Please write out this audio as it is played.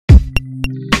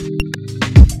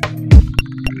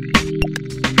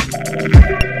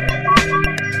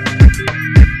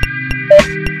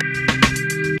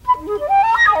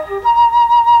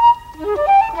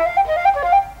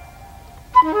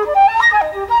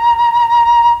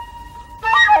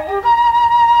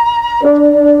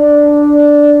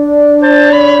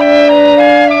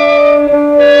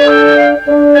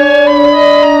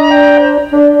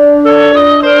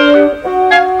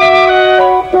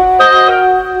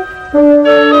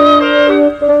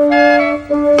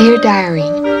Diary,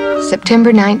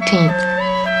 September 19th.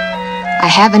 I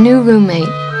have a new roommate.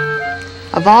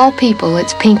 Of all people,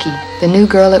 it's Pinky, the new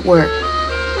girl at work.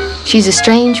 She's a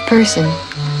strange person,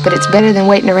 but it's better than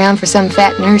waiting around for some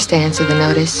fat nurse to answer the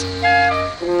notice.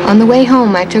 On the way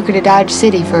home, I took her to Dodge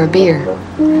City for a beer.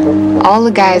 All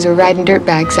the guys were riding dirt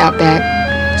bikes out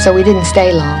back, so we didn't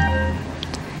stay long.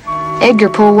 Edgar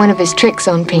pulled one of his tricks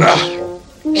on Pinky.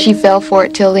 She fell for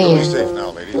it till the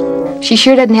end. She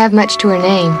sure doesn't have much to her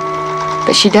name,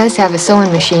 but she does have a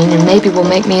sewing machine and maybe will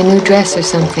make me a new dress or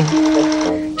something.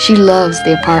 She loves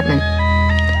the apartment.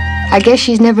 I guess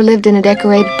she's never lived in a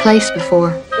decorated place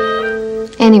before.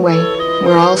 Anyway,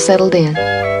 we're all settled in.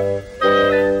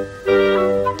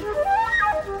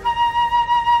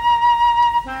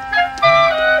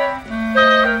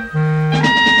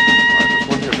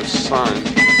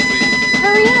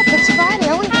 Hurry up, it's Friday.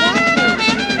 I want to get out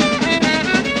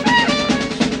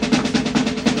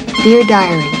here. Dear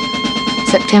Diary,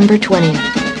 September 20th.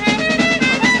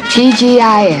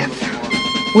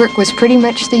 TGIF. Work was pretty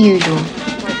much the usual.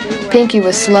 Pinky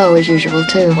was slow as usual,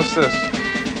 too. What's this?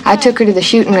 I took her to the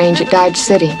shooting range at Dodge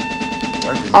City.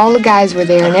 All the guys were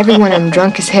there, and every one of them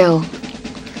drunk as hell.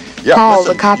 Paul,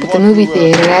 the cop at the movie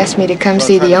theater, asked me to come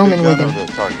see The Omen with him.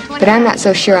 But I'm not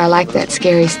so sure I like that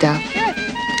scary stuff.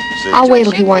 I'll wait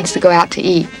till he wants to go out to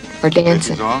eat or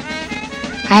dancing. I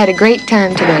had a great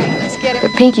time today,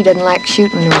 but Pinky doesn't like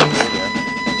shooting noise.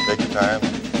 Take your time.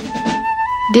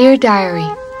 Dear Diary,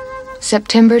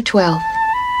 September 12th.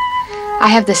 I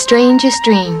have the strangest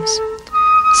dreams.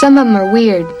 Some of them are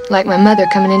weird, like my mother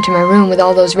coming into my room with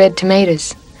all those red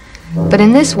tomatoes. But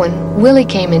in this one, Willie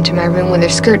came into my room with her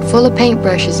skirt full of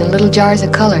paintbrushes and little jars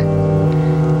of color.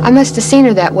 I must have seen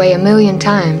her that way a million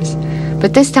times,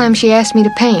 but this time she asked me to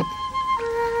paint.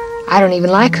 I don't even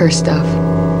like her stuff.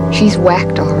 She's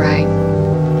whacked all right.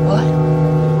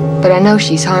 What? But I know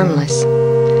she's harmless.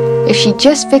 If she'd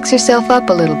just fix herself up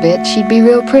a little bit, she'd be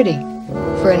real pretty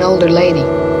for an older lady.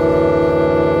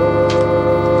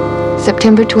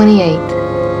 September 28th.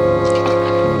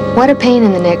 What a pain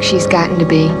in the neck she's gotten to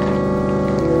be.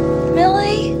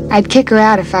 Millie? I'd kick her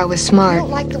out if I was I smart.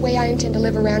 don't like the way I intend to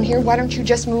live around here. Why don't you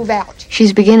just move out?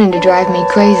 She's beginning to drive me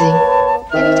crazy.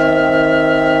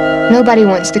 Nobody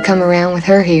wants to come around with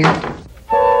her here.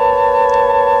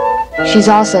 She's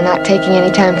also not taking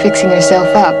any time fixing herself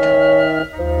up.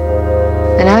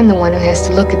 And I'm the one who has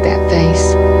to look at that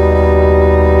face.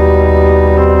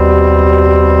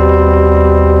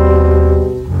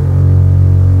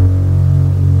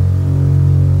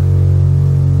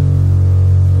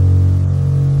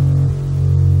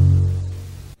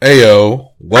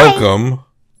 Ayo, welcome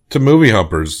to Movie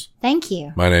Humpers. Thank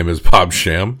you. My name is Bob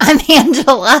Sham, I'm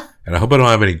Angela. and I hope I don't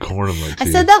have any corn in my teeth. I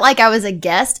said that like I was a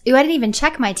guest. Ooh, I didn't even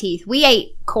check my teeth. We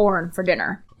ate corn for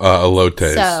dinner.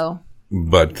 Elotes. So,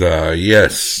 But,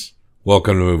 yes,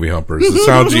 welcome to Movie Humpers. The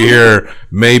sounds you hear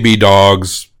may be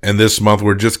dogs, and this month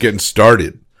we're just getting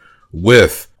started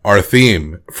with our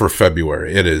theme for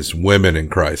February. It is Women in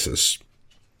Crisis.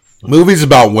 Movies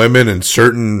about women in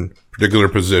certain particular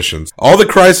positions. All the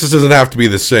crisis doesn't have to be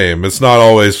the same. It's not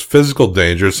always physical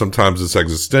danger. Sometimes it's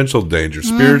existential danger,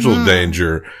 spiritual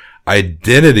danger,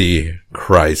 identity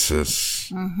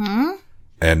crisis.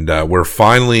 And we're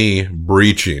finally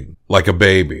breaching like a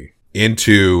baby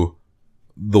into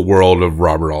the world of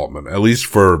Robert Altman, at least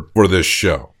for this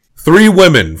show. 3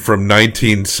 Women from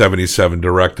 1977,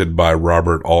 directed by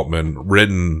Robert Altman,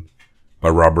 written by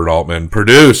Robert Altman,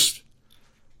 produced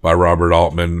by Robert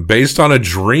Altman, based on a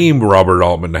dream Robert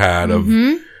Altman had of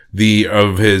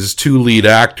his 2 lead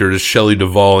actors, Shelley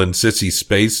Duvall and Sissy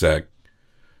Spacek,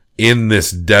 in this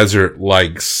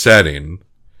desert-like setting.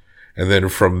 And then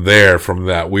from there, from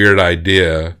that weird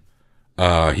idea,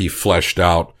 he fleshed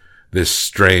out this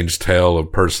strange tale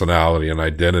of personality and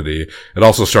identity. It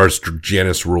also stars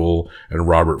Janice Rule and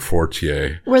Robert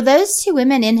Fortier. were those 2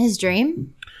 women in his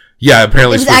dream? Yeah,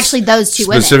 apparently It was actually those 2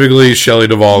 women. specifically Shelley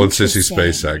Duvall and Sissy Interesting.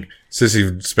 Spacek.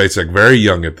 Sissy Spacek, very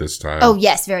young at this time. Oh,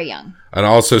 yes, very young. And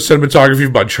also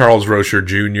cinematography by Charles Rocher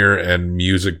Jr. and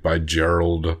music by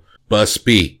Gerald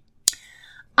Busby.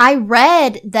 I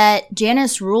read that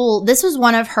Janice Rule, this was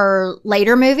one of her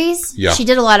later movies. Yeah. She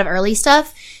did a lot of early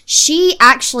stuff. She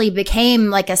actually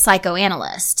became like a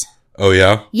psychoanalyst. Oh,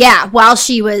 yeah? Yeah, while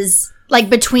she was like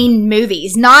between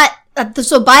movies. Not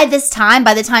so by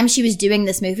the time she was doing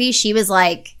this movie, she was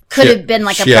like could have been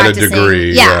like a she had a practicing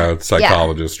degree, yeah,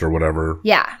 psychologist or whatever.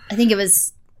 Yeah, I think it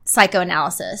was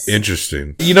psychoanalysis.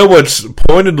 Interesting. You know what's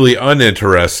pointedly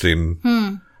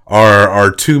uninteresting are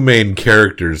our 2 main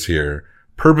characters here.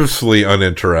 Purposefully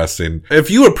uninteresting.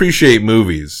 If you appreciate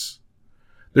movies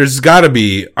there's got to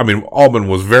be, I mean, Altman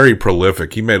was very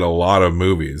prolific. He made a lot of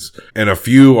movies, and a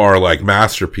few are like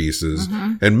masterpieces,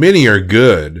 and many are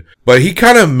good, but he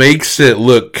kind of makes it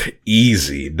look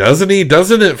easy, doesn't he?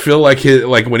 Doesn't it feel like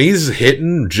like when he's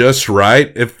hitting just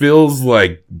right, it feels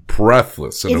like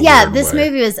breathless in a weird this way.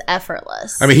 movie was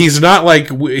effortless. I mean, he's not like,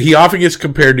 he often gets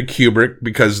compared to Kubrick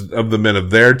because of the men of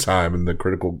their time and the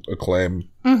critical acclaim.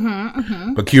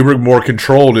 But Kubrick more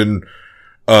controlled, and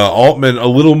Altman a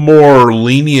little more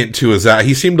lenient to his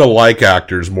he seemed to like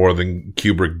actors more than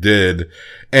Kubrick did,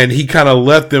 and he kind of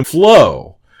let them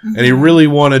flow. And he really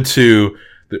wanted to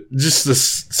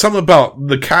something about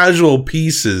the casual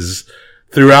pieces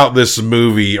throughout this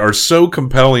movie are so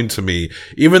compelling to me,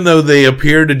 even though they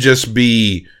appear to just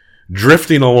be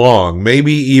drifting along,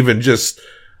 maybe even just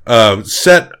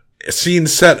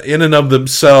scenes set in and of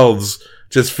themselves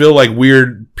just feel like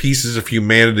weird pieces of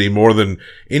humanity more than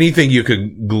anything you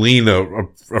could glean a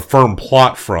firm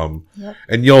plot from. Yep.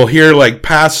 And you'll hear like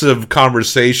passive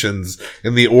conversations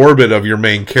in the orbit of your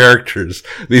main characters.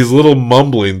 These little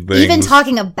mumbling things. Even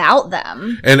talking about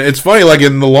them. And it's funny, like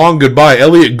in The Long Goodbye,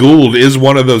 Elliot Gould is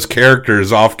one of those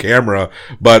characters off camera,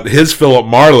 but his Philip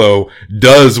Marlowe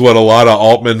does what a lot of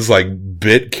Altman's like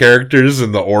bit characters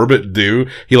in the orbit do.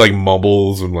 He like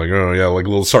mumbles and like, oh yeah, like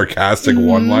little sarcastic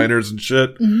one-liners and shit.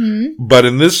 But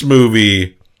in this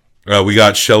movie, we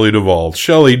got Shelley Duvall.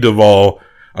 Shelley Duvall,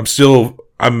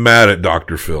 I'm mad at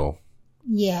Dr. Phil.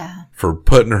 Yeah. For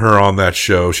putting her on that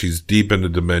show. She's deep into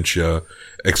dementia,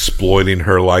 exploiting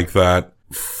her like that.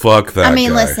 Fuck that guy.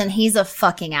 Listen, he's a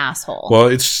fucking asshole. Well,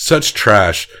 it's such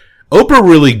trash. Oprah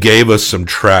really gave us some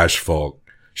trash folk.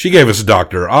 She gave us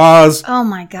Dr. Oz. Oh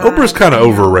my God. Oprah's kind of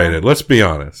overrated. Let's be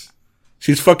honest.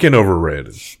 She's fucking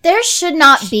overrated. There should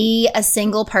not be a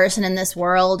single person in this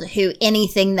world who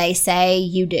anything they say,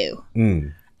 you do.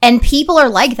 And people are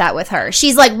like that with her.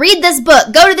 She's like, read this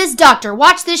book, go to this doctor,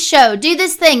 watch this show, do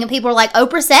this thing. And people are like,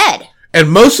 Oprah said.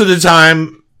 And most of the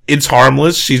time, it's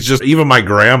harmless. She's just, even my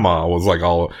grandma was like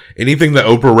anything that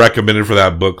Oprah recommended for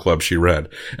that book club she read.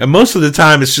 And most of the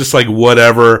time it's just like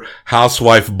whatever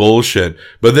housewife bullshit.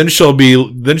 But then she'll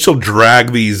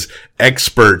drag these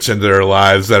experts into their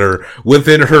lives that are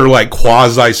within her like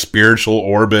quasi spiritual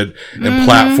orbit and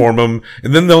platform them.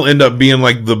 And then they'll end up being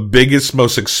like the biggest,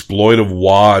 most exploitive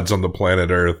wads on the planet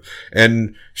Earth.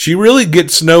 And she really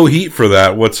gets no heat for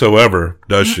that whatsoever,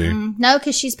 does she? No,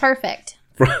 because she's perfect.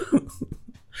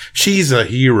 She's a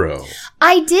hero.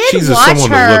 I did watch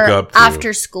her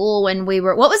after school when we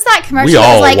were. What was that commercial? We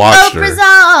all it was like watched Oprah's her.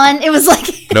 on. It was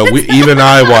like no, even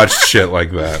I watched shit like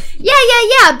that.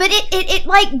 Yeah. But it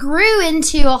like grew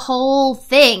into a whole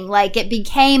thing. Like it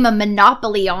became a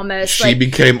monopoly almost. She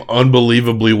became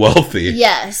unbelievably wealthy.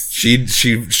 Yes.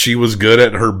 She was good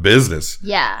at her business.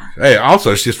 Yeah. Hey,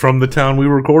 also she's from the town we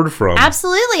record from.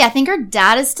 Absolutely. I think her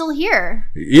dad is still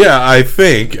here. Yeah, I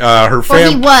think her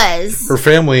family. He was. Her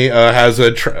family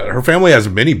her family has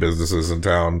many businesses in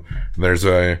town. There's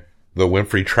the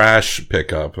Winfrey Trash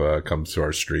pickup comes to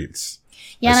our streets.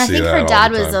 Yeah, and I think her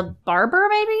dad was a barber,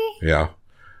 maybe? Yeah.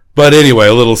 But anyway,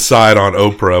 a little side on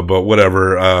Oprah, but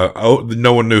whatever.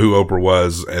 No one knew who Oprah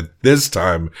was at this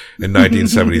time in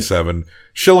 1977.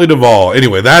 Shelley Duvall.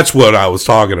 Anyway, that's what I was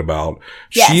talking about.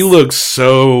 Yes. She looks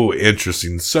so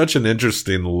interesting. Such an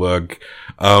interesting look.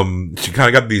 She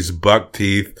kind of got these buck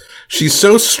teeth. She's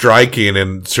so striking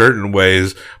in certain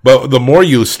ways, but the more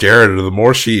you stare at her, the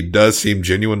more she does seem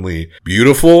genuinely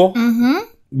beautiful.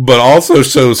 But also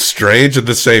so strange at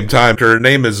the same time. Her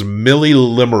name is Millie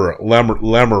Lemerow.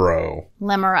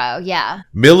 Lemerow, yeah.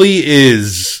 Millie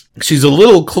she's a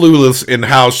little clueless in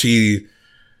how she's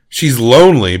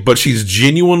lonely, but she's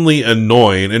genuinely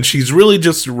annoying, and she's really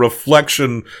just a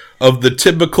reflection of the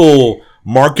typical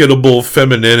marketable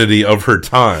femininity of her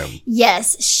time.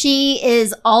 Yes, she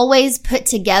is always put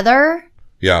together.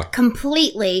 Yeah.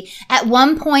 Completely. At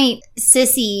one point,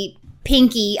 Sissy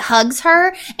Pinky hugs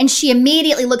her and she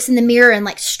immediately looks in the mirror and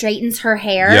like straightens her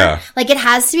hair. Yeah. Like it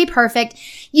has to be perfect.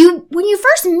 When you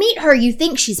first meet her, you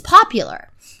think she's popular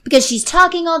because she's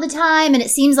talking all the time and it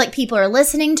seems like people are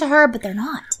listening to her, but they're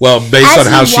not. Well, based on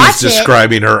how she's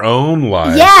describing her own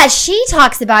life. Yeah, she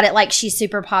talks about it like she's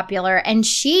super popular and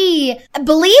she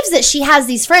believes that she has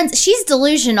these friends. She's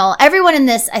delusional. Everyone in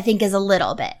this, I think, is a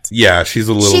little bit. Yeah, she's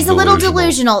a little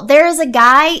delusional. There is a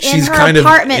guy in her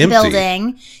apartment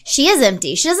building. She is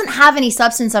empty. She doesn't have any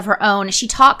substance of her own. She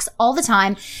talks all the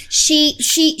time.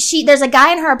 There's a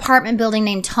guy in her apartment building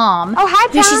named Tom. Oh, hi,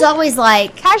 Tom. Who she's always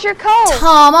like, how's your cold?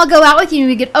 Tom, I'll go out with you and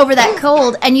we get over that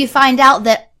cold. And you find out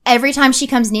that every time she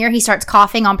comes near, he starts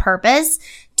coughing on purpose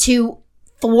to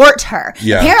thwart her.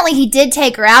 Yeah. Apparently he did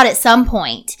take her out at some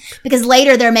point because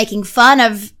later they're making fun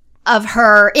of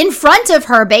her in front of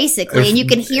her basically, and you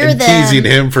can hear and them teasing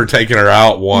him for taking her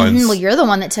out once. Well, you're the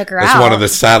one that took her That's out. one of the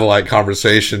satellite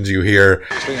conversations you hear.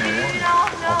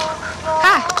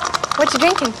 Hi. What you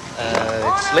drinking?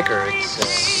 It's liquor. It's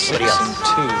 6 and 2.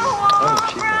 Oh,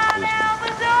 cheap.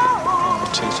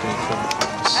 2, 3, 4.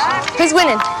 Who's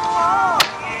winning?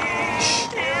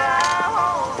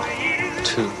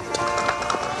 2.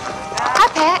 Hi,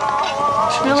 Pat.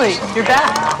 Millie, you're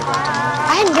back.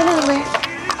 I hadn't been anywhere.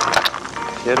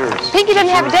 Jitters. Pinky doesn't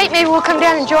have a date. Maybe we'll come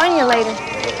down and join you later.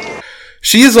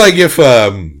 She is like if,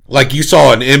 like you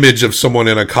saw an image of someone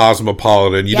in a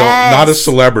Cosmopolitan, not a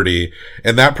celebrity,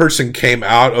 and that person came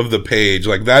out of the page.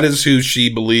 Like that is who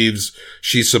she believes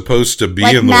she's supposed to be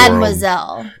like in the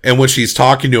Mademoiselle. world. And when she's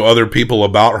talking to other people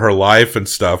about her life and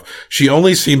stuff, she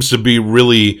only seems to be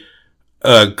really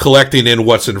collecting in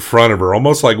what's in front of her,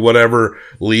 almost like whatever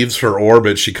leaves her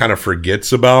orbit, she kind of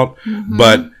forgets about.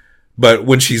 Mm-hmm. But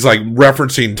when she's like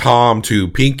referencing Tom to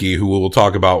Pinky, who we'll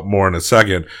talk about more in a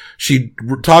second, she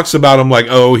talks about him like,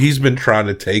 oh, he's been trying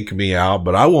to take me out,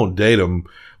 but I won't date him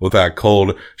with that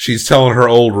cold. She's telling her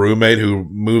old roommate who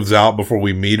moves out before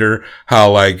we meet her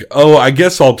how like, oh, I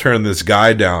guess I'll turn this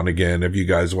guy down again if you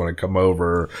guys want to come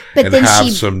over and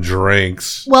have some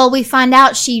drinks. Well, we find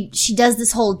out she does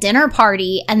this whole dinner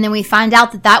party, and then we find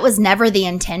out that was never the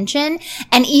intention.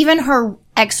 And even her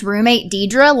ex-roommate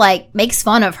Deidre like makes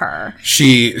fun of her.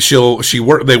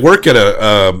 They work at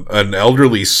an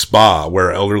elderly spa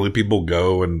where elderly people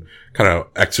go and kind of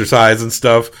exercise and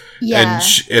stuff. Yeah.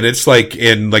 And it's like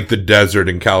in like the desert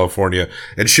in California,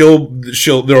 and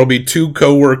there'll be 2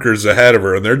 coworkers ahead of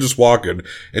her, and they're just walking,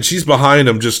 and she's behind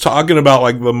them just talking about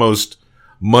like the most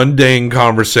mundane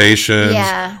conversations.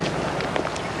 Yeah.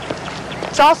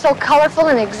 It's all so colorful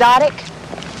and exotic.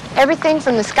 Everything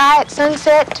from the sky at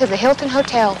sunset to the Hilton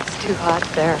Hotel. It's too hot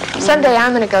there. Someday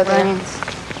I'm going to go there. Rains.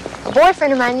 A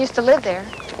boyfriend of mine used to live there.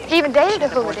 He even dated a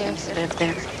hula dancer. Live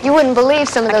there. You wouldn't believe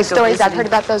some of those could go stories I've visit heard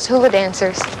him. about those hula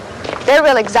dancers. They're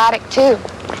real exotic, too.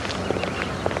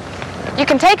 You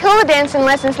can take hula dancing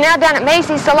lessons now down at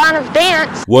Macy's Salon of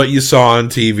Dance. What you saw on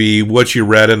TV, what you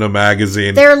read in a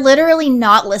magazine. They're literally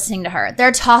not listening to her.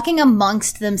 They're talking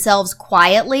amongst themselves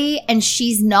quietly, and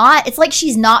it's like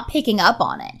she's not picking up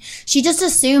on it. She just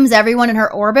assumes everyone in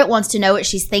her orbit wants to know what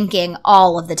she's thinking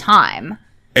all of the time.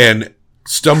 And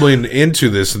stumbling into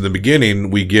this in the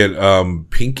beginning, we get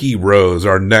Pinky Rose,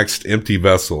 our next empty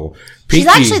vessel. Pinky,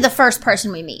 she's actually the first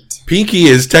person we meet. Pinky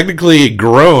is technically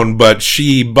grown, but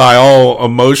she, by all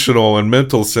emotional and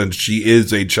mental sense, she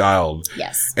is a child.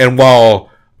 Yes. And while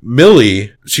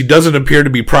Millie, she doesn't appear to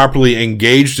be properly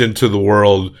engaged into the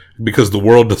world because the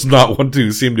world does not want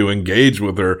to seem to engage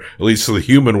with her, at least the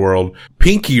human world.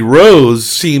 Pinky Rose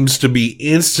seems to be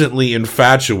instantly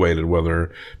infatuated with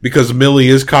her because Millie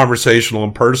is conversational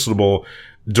and personable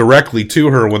directly to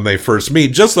her when they first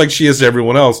meet, just like she is to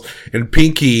everyone else. And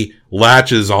Pinky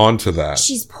latches onto that.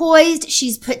 She's poised.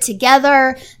 She's put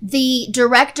together. The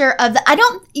director of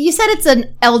you said it's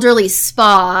an elderly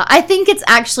spa. I think it's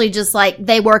actually just like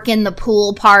they work in the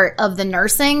pool part of the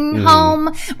nursing home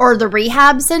or the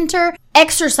rehab center.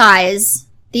 Exercise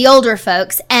the older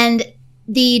folks, and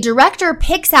the director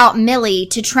picks out Millie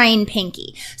to train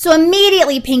Pinky. So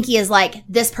immediately Pinky is like,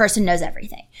 this person knows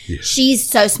everything. Yeah. She's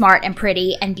so smart and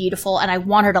pretty and beautiful, and I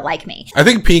want her to like me. I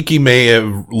think Pinky may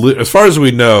have, as far as we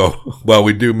know, well,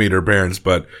 we do meet her parents,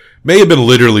 but may have been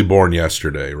literally born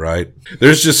yesterday, right?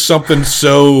 There's just something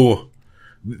so,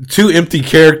 2 empty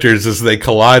characters as they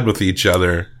collide with each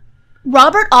other.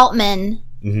 Robert Altman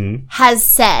has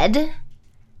said,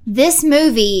 this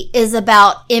movie is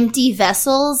about empty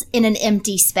vessels in an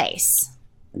empty space.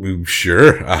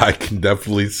 Sure, I can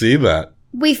definitely see that.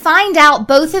 We find out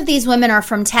both of these women are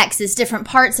from Texas, different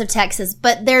parts of Texas,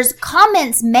 but there's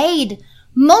comments made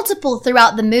multiple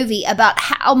throughout the movie about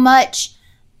how much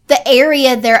the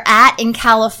area they're at in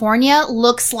California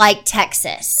looks like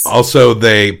Texas. Also,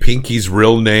 Pinky's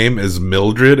real name is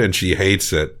Mildred, and she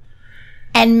hates it.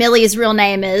 And Millie's real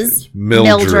name is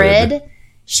Mildred.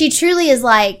 She truly is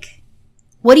like,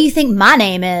 what do you think my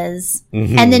name is?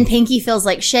 Mm-hmm. And then Pinky feels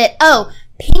like shit. Oh,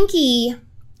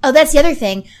 that's the other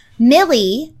thing.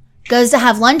 Millie goes to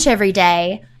have lunch every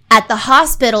day at the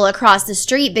hospital across the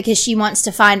street because she wants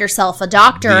to find herself a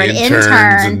doctor, an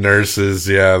intern. And nurses,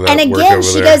 yeah. And again,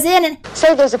 she goes in and...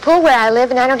 Say, there's a pool where I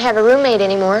live and I don't have a roommate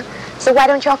anymore. So why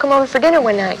don't y'all come over for dinner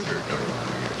one night?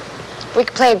 We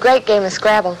could play a great game of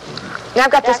Scrabble. And I've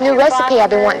got this new recipe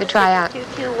I've been wanting to try out.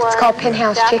 It's called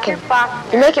Penthouse Chicken.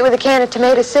 You make it with a can of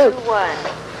tomato soup.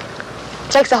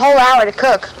 It takes a whole hour to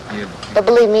cook. But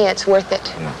believe me, it's worth it.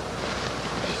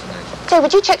 Say,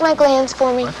 would you check my glands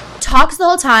for me? Talks the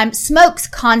whole time, smokes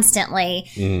constantly,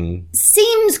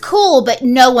 seems cool, but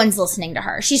no one's listening to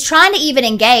her. She's trying to even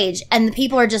engage, and the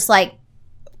people are just like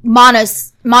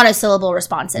monosyllable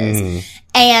responses.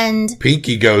 And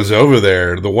Pinky goes over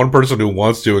there, the one person who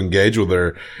wants to engage with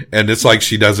her, and it's like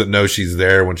she doesn't know she's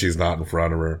there when she's not in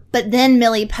front of her. But then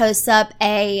Millie posts up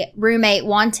a roommate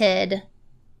wanted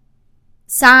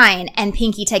sign, and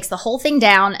Pinky takes the whole thing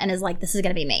down and is like, this is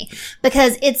going to be me.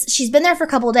 Because she's been there for a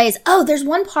couple of days. Oh, there's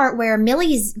one part where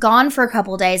Millie's gone for a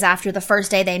couple of days after the first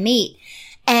day they meet,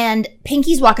 and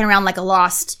Pinky's walking around like a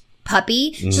lost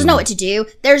puppy. She doesn't know what to do.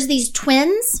 There's these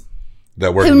twins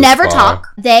That work who in the never spa. talk.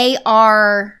 They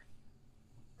are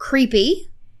creepy.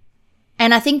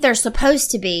 And I think they're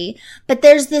supposed to be. But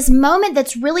there's this moment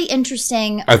that's really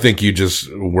interesting. I think you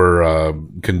just were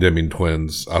condemning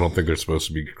twins. I don't think they're supposed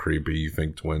to be creepy. You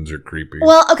think twins are creepy.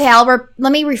 Well, okay,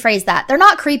 let me rephrase that. They're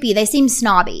not creepy. They seem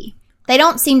snobby. They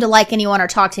don't seem to like anyone or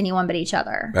talk to anyone but each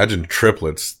other. Imagine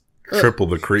triplets. Triple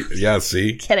the creep. Yeah,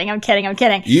 see? I'm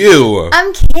kidding. You!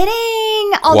 I'm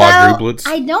kidding. Although, Quadruplets.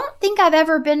 I don't think I've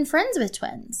ever been friends with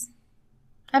twins.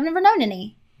 I've never known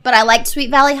any. But I liked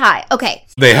Sweet Valley High. Okay.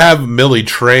 They have Millie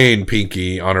train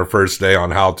Pinky on her first day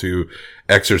on how to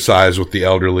exercise with the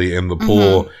elderly in the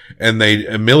pool. And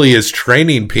Millie is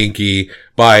training Pinky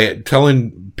by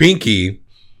telling Pinky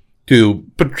to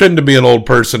pretend to be an old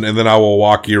person, and then I will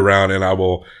walk you around and I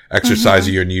will exercise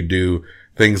you, and you do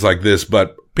things like this.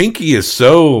 But Pinky is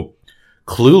so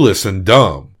clueless and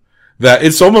dumb that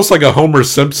it's almost like a Homer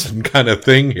Simpson kind of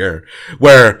thing here,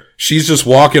 where she's just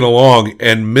walking along,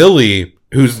 and Millie,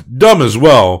 who's dumb as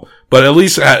well, but at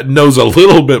least knows a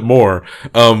little bit more,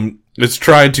 is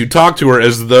trying to talk to her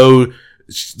as though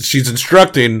she's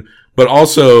instructing, but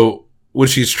also when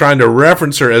she's trying to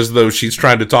reference her as though she's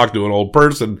trying to talk to an old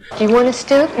person. Do you want to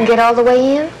stoop and get all the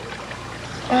way in?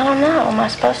 I don't know. Am I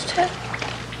supposed to?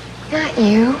 Not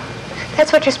you.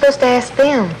 That's what you're supposed to ask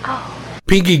them.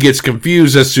 Pinky gets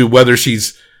confused as to whether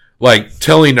she's like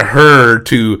telling her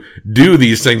to do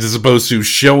these things as opposed to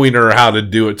showing her how to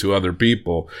do it to other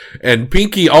people. And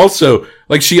Pinky also,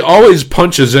 like, she always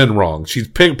punches in wrong. She's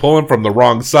pulling from the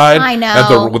wrong side. I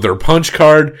know. With her punch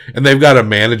card, and they've got a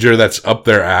manager that's up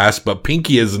their ass, but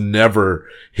Pinky is never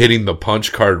hitting the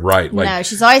punch card right. Like, No,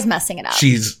 she's always messing it up.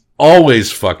 she's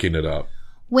always fucking it up.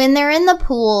 When they're in the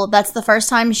pool, that's the first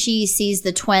time she sees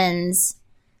the twins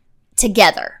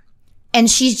together. And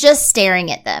she's just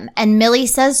staring at them. And Millie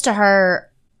says to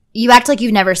her, you act like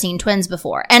you've never seen twins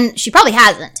before. And she probably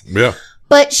hasn't. Yeah.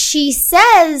 But she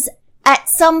says at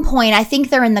some point, I think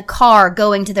they're in the car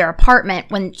going to their apartment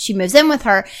when she moves in with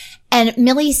her. And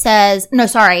Pinky says,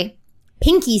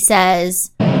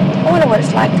 I wonder what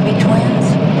it's like to be twins.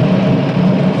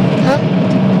 Huh?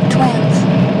 Twins.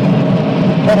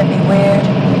 That'd be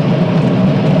weird.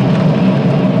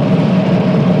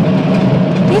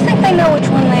 Do you think they know which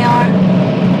one they are?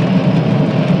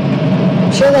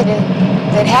 Sure they do.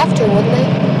 They'd have to, wouldn't they?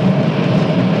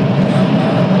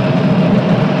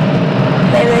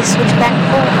 Maybe they switch back and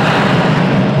forth.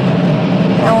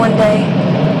 You know, one day,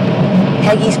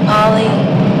 Peggy's Polly.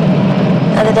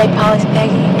 Another day, Polly's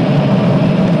Peggy.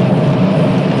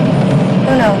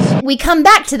 Who knows? we come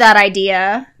back to that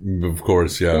idea Of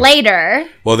course, yeah. later.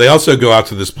 Well, they also go out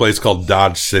to this place called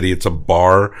Dodge City. It's a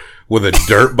bar with a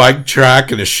dirt bike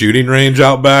track and a shooting range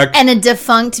out back. And a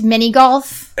defunct mini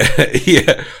golf.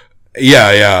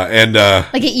 Yeah. And,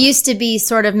 Like it used to be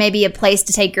sort of maybe a place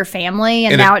to take your family,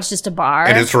 and now it's just a bar.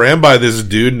 and it's ran by this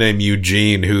dude named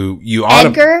Eugene who you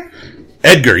Edgar?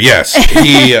 Yes.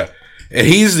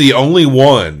 He's the only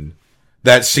one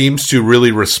that seems to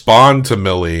really respond to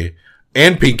Millie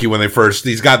and Pinky when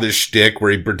he's got this shtick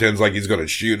where he pretends like he's going to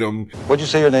shoot him. What'd you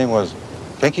say your name was?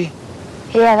 Pinky?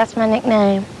 Yeah, that's my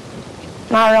nickname.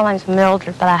 My real name's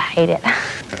Mildred, but I hate it.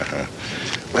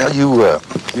 Well,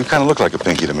 you kind of look like a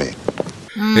Pinky to me.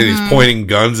 And he's pointing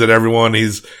guns at everyone.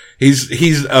 He's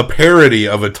a parody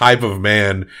of a type of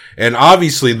man. And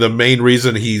obviously the main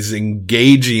reason he's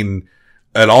engaging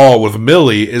at all with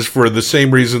Millie is for the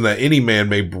same reason that any man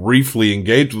may briefly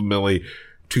engage with Millie,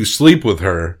 to sleep with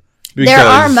her. There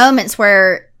are moments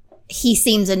where he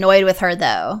seems annoyed with her,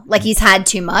 though. Like he's had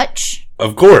too much.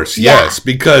 Of course, Yeah. yes.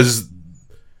 Because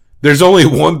there's only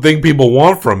one thing people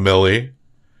want from Millie,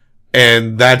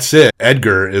 and that's it.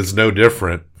 Edgar is no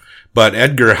different. But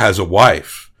Edgar has a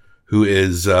wife who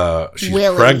is, she's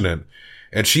Willie. pregnant.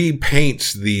 And she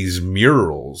paints these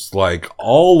murals, like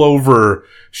all over.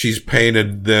 She's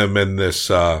painted them in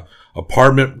this,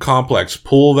 apartment complex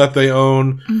pool that they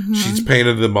own. She's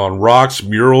painted them on rocks,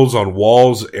 murals on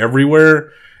walls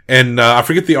everywhere. And I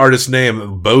forget the artist's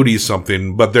name, Bodhi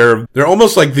something, but they're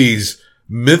almost like these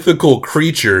mythical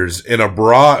creatures in a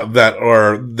bra that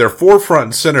are, they're forefront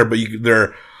and center, but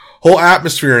their whole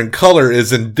atmosphere and color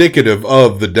is indicative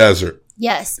of the desert.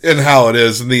 Yes. And how it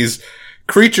is. And these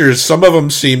creatures, some of them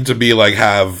seem to be like,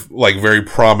 have like very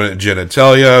prominent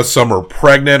genitalia. Some are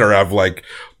pregnant or have like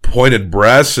pointed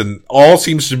breasts, and all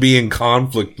seems to be in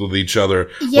conflict with each other.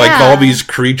 Yeah. Like all these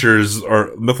creatures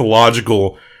are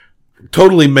mythological,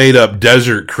 totally made up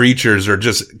desert creatures are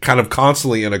just kind of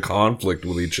constantly in a conflict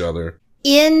with each other.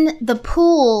 In the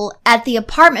pool at the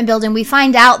apartment building, we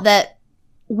find out that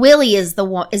Willie is the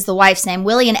wife's name.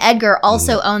 Willie and Edgar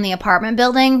also own the apartment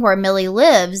building where Millie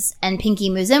lives, and Pinky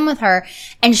moves in with her,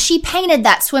 and she painted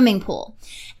that swimming pool.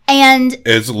 And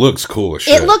it looks cool as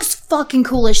shit. It looks fucking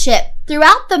cool as shit.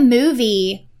 Throughout the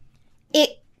movie,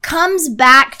 it comes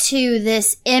back to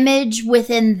this image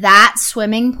within that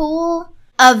swimming pool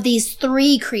of these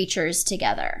three creatures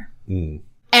together.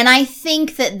 And I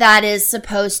think that is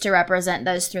supposed to represent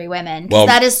those three women. Well,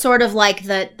 that is sort of like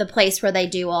the place where they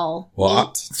do all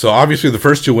meet. So obviously the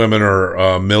first two women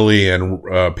are Millie and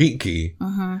Pinky.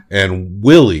 And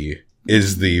Willie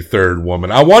is the third woman.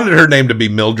 I wanted her name to be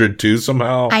Mildred too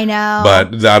somehow. I know.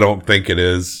 But I don't think it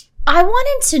is. I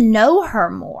wanted to know her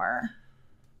more.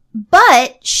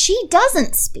 But she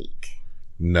doesn't speak.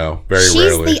 No, very She's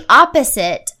rarely. She's the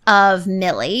opposite of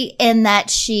Millie in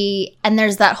that and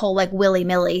there's that whole like Willy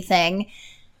Millie thing.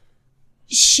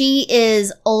 She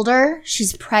is older.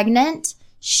 She's pregnant.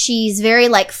 She's very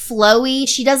like flowy.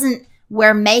 She doesn't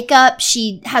wear makeup.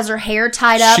 She has her hair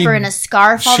tied up or in a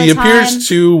scarf all the time. She appears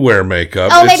to wear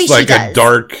makeup. Oh, it's maybe she like does. A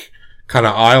dark kind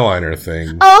of eyeliner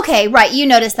thing. Oh, okay. Right. You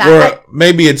noticed that. Or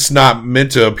maybe it's not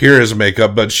meant to appear as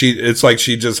makeup, but it's like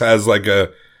she just has like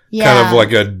a kind of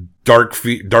like a dark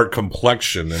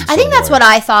complexion. I think that's what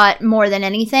I thought more than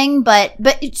anything, but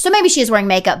so maybe she is wearing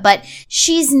makeup, but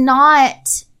she's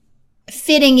not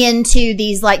fitting into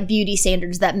these like beauty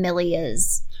standards that Millie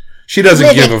is. She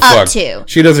doesn't give a fuck.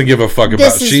 She doesn't give a fuck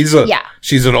about.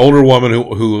 She's an older woman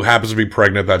who happens to be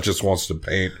pregnant that just wants to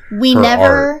paint. Her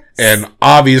art. And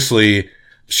obviously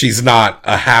she's not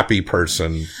a happy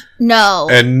person. No.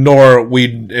 And nor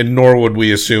would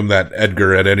we assume that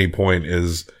Edgar at any point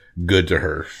is good to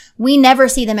her. We never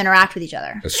see them interact with each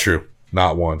other. That's true.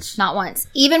 Not once. Not once.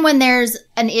 Even when there's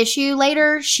an issue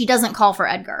later, she doesn't call for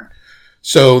Edgar.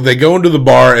 So they go into the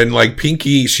bar, and like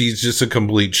Pinky, she's just a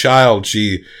complete child.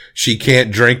 She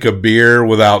can't drink a beer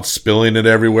without spilling it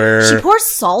everywhere. She pours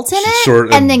salt in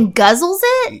it and then guzzles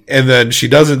it. And then she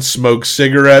doesn't smoke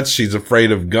cigarettes. She's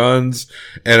afraid of guns.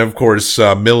 And of course,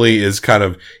 Millie is kind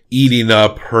of eating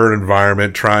up her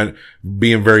environment,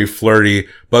 being very flirty.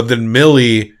 But then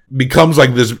Millie becomes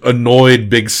like this annoyed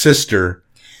big sister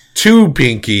to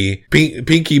Pinky.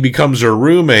 Pinky becomes her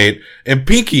roommate, and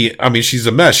Pinky, I mean, she's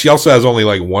a mess. She also has only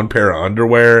like one pair of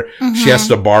underwear. She has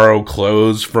to borrow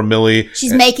clothes from Millie.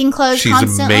 She's making clothes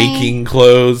constantly. She's making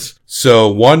clothes. So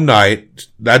one night,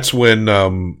 that's when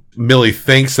Millie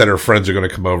thinks that her friends are going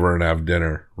to come over and have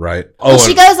dinner, right? Well,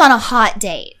 she goes on a hot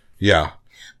date. Yeah.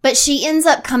 But she ends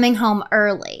up coming home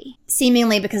early,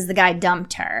 seemingly because the guy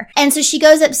dumped her. And so she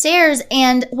goes upstairs,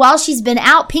 and while she's been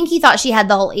out, Pinky thought she had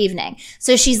the whole evening.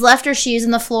 So she's left her shoes on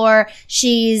the floor.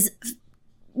 She's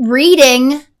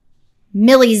reading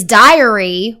Millie's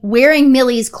diary, wearing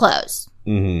Millie's clothes.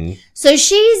 So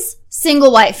she's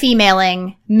single white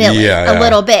femaling Millie a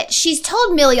little bit. She's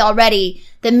told Millie already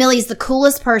that Millie's the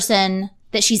coolest person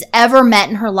that she's ever met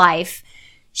in her life.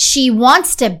 She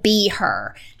wants to be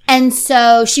her. And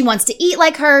so she wants to eat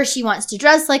like her. She wants to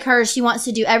dress like her. She wants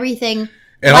to do everything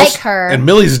like her. And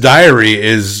Millie's diary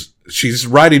she's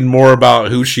writing more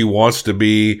about who she wants to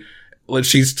be.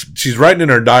 She's writing in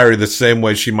her diary the same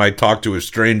way she might talk to a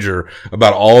stranger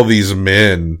about all these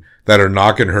men that are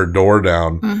knocking her door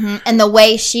down. And the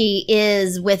way she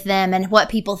is with them and what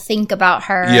people think about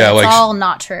her. Yeah, it's all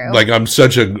not true. Like, I'm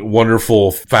such a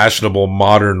wonderful, fashionable,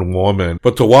 modern woman.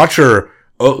 But to watch her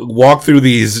walk through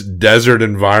these desert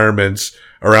environments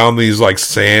around these like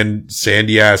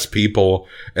sandy ass people,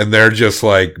 and they're just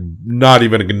like not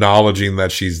even acknowledging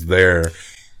that she's there.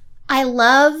 I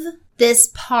love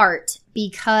this part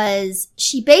because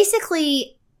she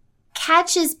basically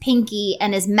catches Pinky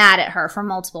and is mad at her for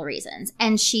multiple reasons.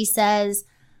 And she says,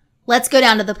 let's go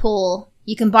down to the pool.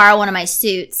 You can borrow one of my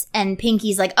suits. And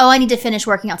Pinky's like, oh, I need to finish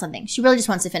working on something. She really just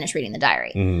wants to finish reading the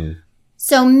diary.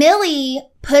 So Millie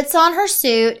puts on her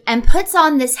suit and puts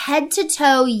on this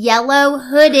head-to-toe yellow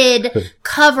hooded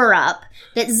cover-up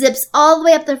that zips all the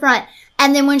way up the front.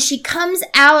 And then when she comes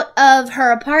out of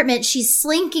her apartment, she's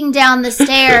slinking down the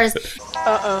stairs.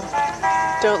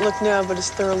 Don't look now, but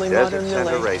it's thoroughly modern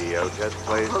Millie. Radio just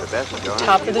plays the best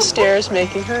Top of the stairs,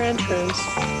 making her entrance.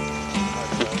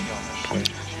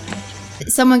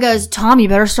 Someone goes, Tom, you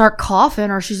better start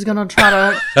coughing or she's going to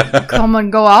try to come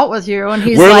and go out with you. And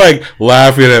he's We're like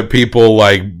laughing at people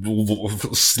like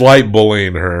slight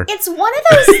bullying her. It's one of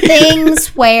those things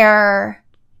where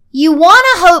you want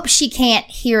to hope she can't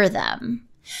hear them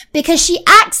because she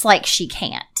acts like she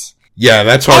can't. Yeah,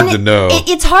 that's hard to know.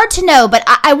 It's hard to know, but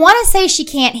I want to say she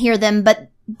can't hear them, but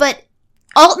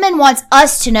Altman wants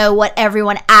us to know what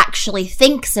everyone actually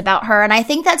thinks about her, and I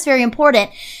think that's very important.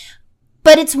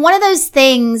 But it's one of those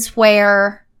things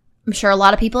where, I'm sure a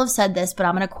lot of people have said this, but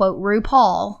I'm going to quote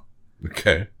RuPaul.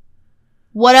 Okay.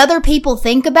 What other people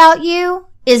think about you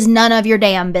is none of your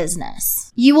damn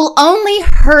business. You will only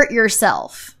hurt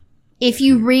yourself if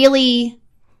you really,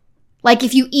 like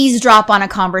if you eavesdrop on a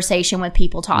conversation with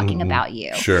people talking about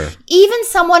you. Sure. Even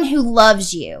someone who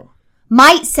loves you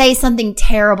might say something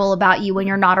terrible about you when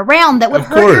you're not around that would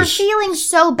hurt your feelings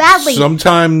so badly.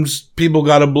 Sometimes people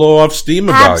got to blow off steam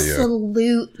about you.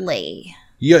 Absolutely.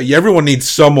 Yeah, everyone needs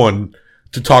someone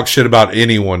to talk shit about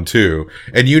anyone too.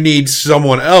 And you need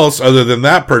someone else other than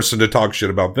that person to talk shit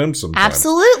about them sometimes.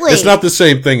 Absolutely. It's not the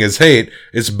same thing as hate.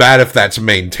 It's bad if that's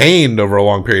maintained over a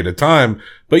long period of time.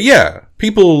 But yeah,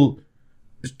 people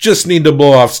just need to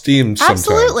blow off steam sometimes.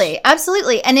 Absolutely.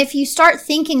 Absolutely. And if you start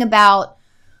thinking about,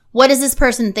 what does this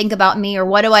person think about me, or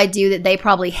what do I do that they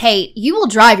probably hate, you will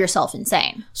drive yourself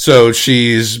insane. So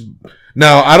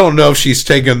now I don't know if she's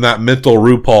taken that mental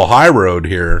RuPaul high road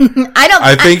here.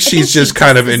 I think she's just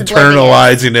kind of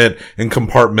internalizing it and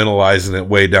compartmentalizing it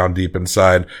way down deep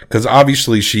inside, because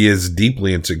obviously she is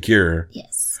deeply insecure.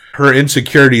 Yes. Her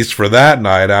insecurities for that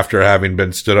night, after having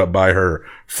been stood up by her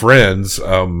friends,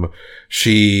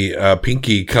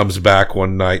 Pinky comes back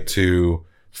one night to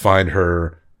find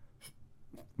her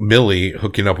Millie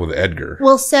hooking up with Edgar.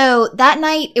 Well, so that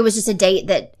night, it was just a date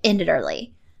that ended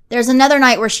early. There's another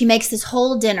night where she makes this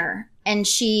whole dinner, and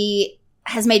she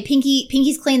has made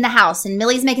Pinky's cleaned the house, and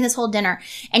Millie's making this whole dinner,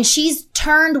 and she's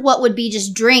turned what would be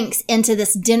just drinks into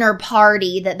this dinner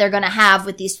party that they're going to have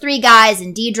with these three guys,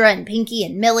 and Deidre and Pinky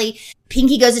and Millie.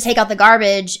 Pinky goes to take out the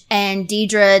garbage, and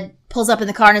Deidre pulls up in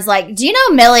the car and is like, do you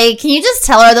know Millie? Can you just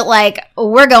tell her that, like,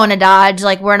 we're going to Dodge,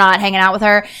 like, we're not hanging out with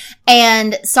her,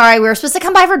 and sorry, we were supposed to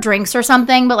come by for drinks or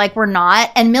something, but, like, we're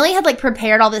not. And Millie had, like,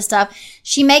 prepared all this stuff.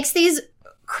 She makes these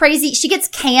crazy, she gets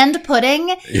canned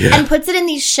pudding and puts it in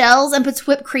these shells and puts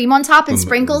whipped cream on top and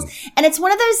sprinkles, and it's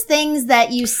one of those things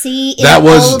that you see in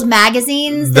old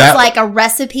magazines that's like a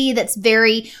recipe that's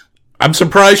very... I'm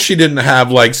surprised she didn't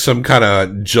have like some kind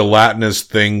of gelatinous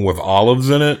thing with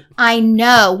olives in it. I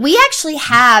know. We actually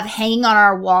have hanging on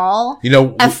our wall,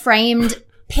 a framed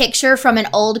picture from an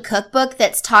old cookbook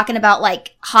that's talking about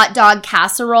like hot dog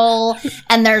casserole,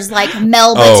 and there's like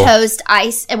Melba toast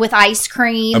ice with ice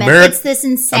cream, and it's this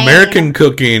insane. American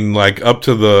cooking, like up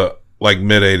to the like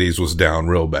mid 80s, was down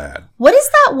real bad. What is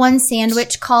that one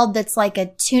sandwich called that's like a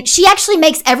tuna? She actually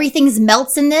makes everything's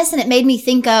melts in this, and it made me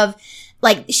think of,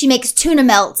 like, she makes tuna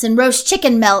melts and roast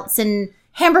chicken melts and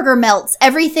hamburger melts.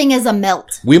 Everything is a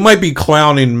melt. We might be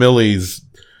clowning Millie's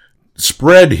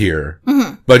spread here,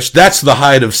 but that's the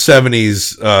height of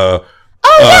 70s,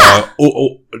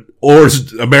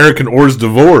 American hors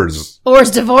d'oeuvres. Hors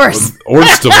d'oeuvres.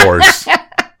 Hors d'oeuvres.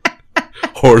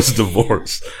 Hors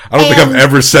d'oeuvres. I don't think I've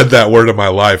ever said that word in my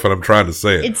life, and I'm trying to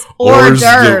say it. It's hors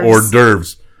d'oeuvres. Hors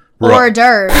d'oeuvres. Hors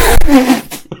d'oeuvres.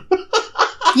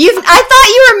 I thought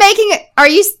you were making.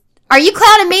 Are you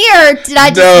clowning me, or did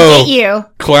I just get you?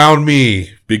 Clown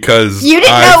me, because you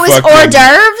didn't know it was hors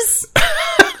d'oeuvres.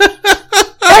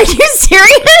 Are you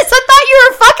serious? I thought you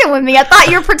were fucking with me. I thought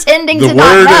you were pretending to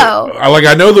not know.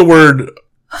 I know the word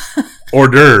hors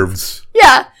d'oeuvres.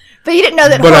 Yeah, but you didn't know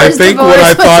that. But I think what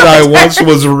I thought I once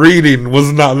was reading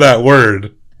was not that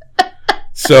word.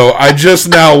 So I just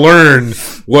now learned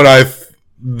what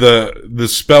the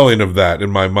spelling of that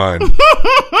in my mind.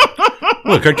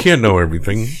 Look, I can't know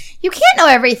everything. You can't know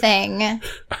everything.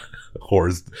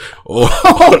 Hors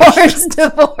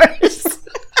divorce.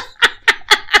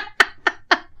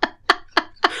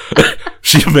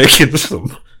 She's making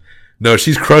some. No,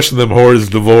 she's crushing them hors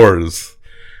d'oeuvres.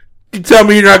 You tell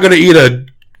me you're not going to eat a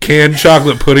canned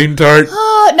chocolate pudding tart?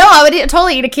 No, I would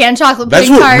totally eat a canned chocolate pudding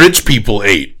tart. That's what rich people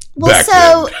ate.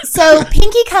 Well, so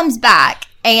Pinky comes back,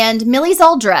 and Millie's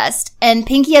all dressed, and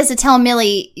Pinky has to tell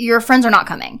Millie, your friends are not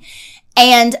coming.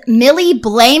 And Millie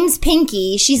blames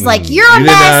Pinky. She's like, you're a You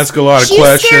mess. didn't ask a lot of you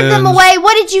questions. scared them away.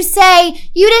 What did you say?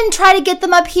 You didn't try to get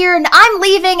them up here, and I'm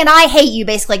leaving, and I hate you,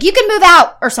 basically. Like, you can move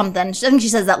out, or something. I think she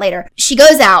says that later. She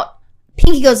goes out.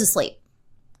 Pinky goes to sleep.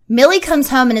 Millie comes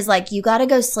home and is like, you gotta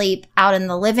go sleep out in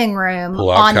the living room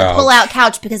on the pull-out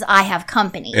couch because I have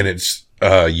company. And it's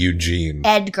Eugene.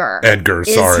 Edgar.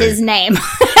 Sorry. Is his name.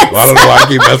 I don't know why I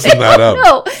keep messing that up.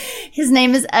 No, his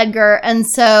name is Edgar. And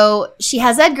so she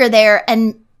has Edgar there,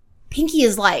 and Pinky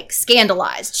is like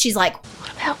scandalized. She's like,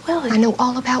 What about Willie? I know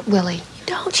all about Willie. You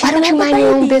don't. Why don't you mind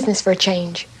your own business for a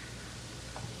change?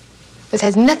 This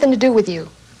has nothing to do with you.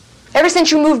 Ever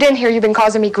since you moved in here, you've been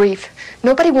causing me grief.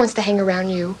 Nobody wants to hang around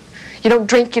you. You don't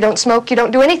drink, you don't smoke, you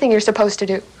don't do anything you're supposed to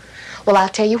do. Well, I'll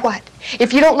tell you what.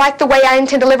 If you don't like the way I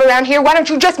intend to live around here, why don't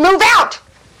you just move out?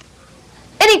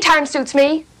 Any time suits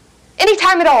me. Any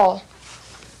time at all.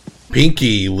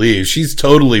 Pinky leaves. She's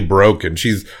totally broken.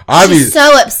 She's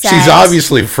so upset. She's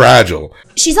obviously fragile.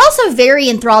 She's also very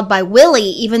enthralled by Willie,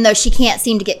 even though she can't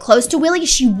seem to get close to Willie.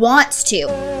 She wants to.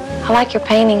 I like your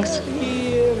paintings.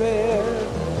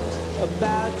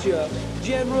 About your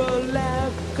general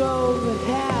lack of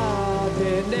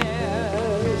happiness,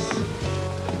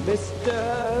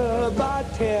 Mr.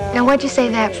 Bartender. Now, what'd you say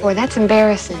that for? That's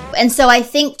embarrassing. And so I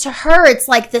think to her, it's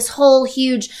like this whole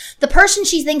huge, the person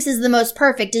she thinks is the most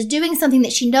perfect is doing something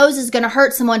that she knows is going to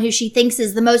hurt someone who she thinks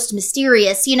is the most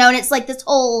mysterious, you know, and it's like this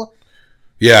whole.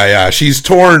 Yeah. She's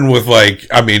torn with, like,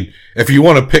 I mean, if you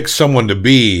want to pick someone to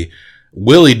be,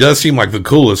 Willie does seem like the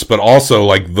coolest, but also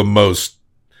like the most.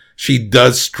 She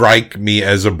does strike me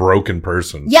as a broken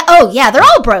person. Yeah. Oh, yeah. They're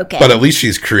all broken. But at least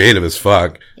she's creative as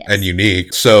fuck and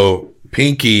unique. So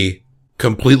Pinky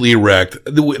completely wrecked.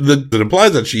 It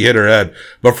implies that she hit her head,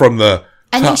 but from the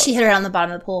I think she hit her on the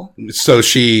bottom of the pool. So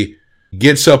she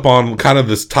gets up on kind of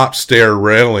this top stair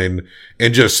railing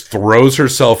and just throws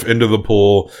herself into the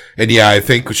pool. And yeah, I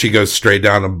think she goes straight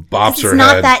down and bops her head.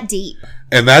 It's not that deep.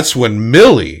 And that's when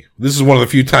Millie, this is one of the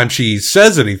few times she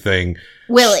says anything.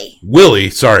 Willie,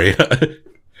 sorry.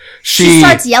 She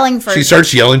starts yelling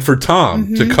for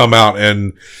Tom to come out,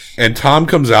 and Tom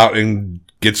comes out and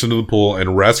gets into the pool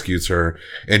and rescues her,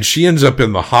 and she ends up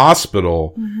in the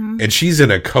hospital and she's in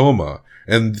a coma.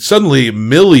 And suddenly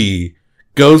Millie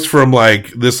goes from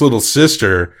like this little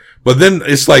sister, but then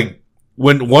it's like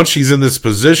once she's in this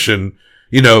position,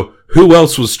 you know, who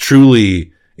else was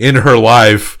truly in her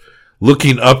life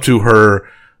looking up to her,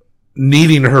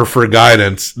 needing her for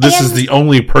guidance? This is the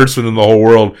only person in the whole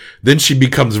world. Then she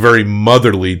becomes very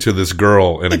motherly to this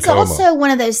girl in a coma. It's also one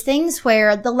of those things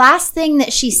where the last thing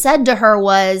that she said to her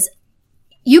was,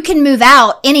 you can move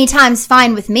out anytime's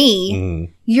fine with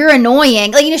me. You're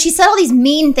annoying. Like, you know, she said all these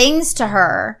mean things to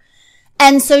her.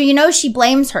 And so, you know, she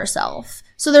blames herself.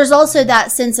 So there's also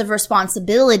that sense of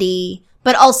responsibility,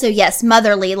 but also, yes,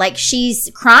 motherly. Like, she's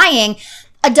crying.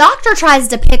 A doctor tries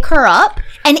to pick her up,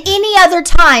 and any other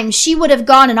time she would have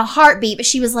gone in a heartbeat, but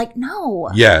she was like,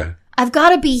 no. Yeah. I've got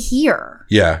to be here.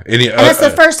 Yeah. And that's the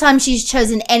first time she's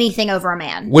chosen anything over a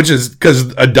man. Which is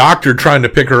because a doctor trying to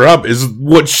pick her up is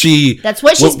what that's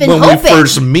what she's been hoping. When we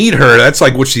first meet her, that's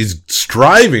like what she's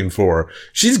striving for.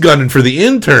 She's gunning for the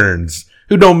interns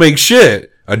who don't make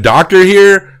shit. A doctor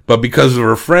here, but because of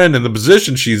her friend and the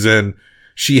position she's in,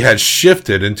 she has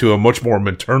shifted into a much more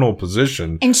maternal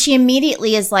position. And she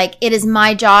immediately is like, it is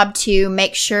my job to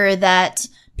make sure that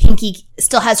Pinky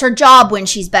still has her job when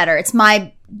she's better. It's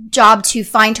my job to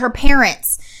find her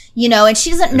parents, you know, and she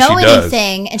doesn't know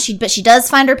anything. But she does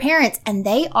find her parents, and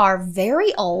they are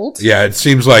very old. Yeah, it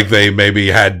seems like they maybe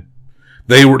had,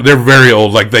 they're very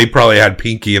old. Like they probably had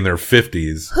Pinky in their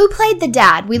 50s. Who played the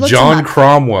dad? We looked John him up.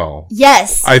 Cromwell.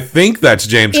 Yes. I think that's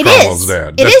James Cromwell's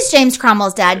dad. It is James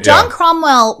Cromwell's dad. John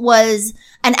Cromwell was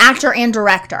an actor and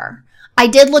director. I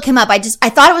did look him up. I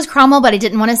thought it was Cromwell, but I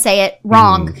didn't want to say it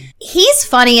wrong. He's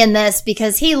funny in this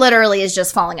because he literally is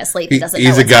just falling asleep. He doesn't know.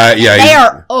 He's a guy. Yeah. They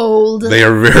are old. They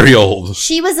are very old.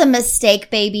 She was a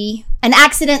mistake baby, an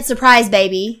accident surprise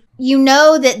baby. You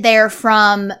know that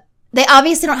they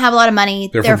obviously don't have a lot of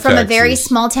money. They're from a very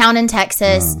small town in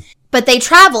Texas, but they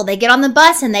travel. They get on the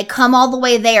bus and they come all the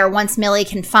way there once Millie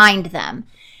can find them.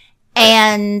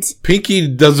 And Pinky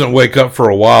doesn't wake up for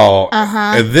a while.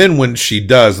 And then when she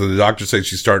does, and the doctor says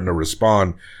she's starting to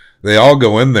respond, they all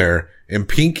go in there and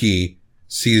Pinky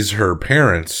sees her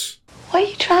parents. What are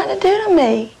you trying to do to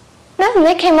me? Nothing.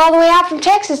 They came all the way out from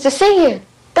Texas to see you.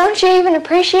 Don't you even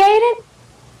appreciate it?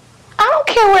 I don't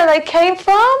care where they came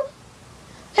from.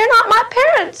 They're not my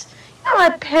parents. You're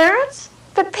not my parents.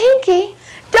 But Pinky.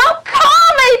 Don't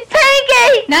call me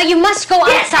Pinky! Now you must go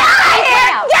outside. Get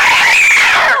out!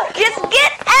 Just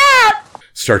get out!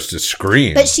 starts to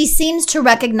scream. But she seems to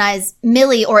recognize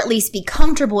Millie, or at least be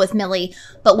comfortable with Millie.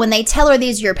 But when they tell her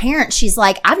these are your parents, she's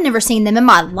like, I've never seen them in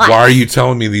my life. Why are you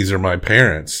telling me these are my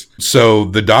parents? So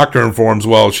the doctor informs,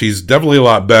 well, she's definitely a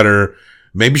lot better.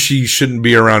 Maybe she shouldn't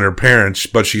be around her parents,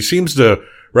 but she seems to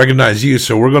recognize you.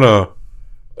 So we're going to,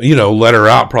 let her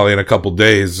out probably in a couple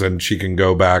days and she can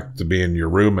go back to being your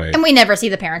roommate. And we never see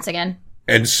the parents again.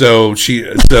 And so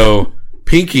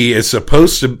Pinky's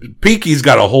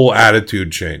got a whole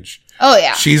attitude change. Oh,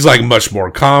 yeah. She's like much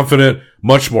more confident,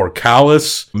 much more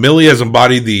callous. Millie has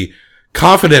embodied the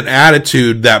confident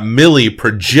attitude that Millie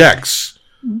projects.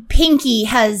 Pinky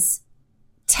has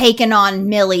taken on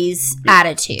Millie's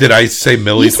attitude. Did I say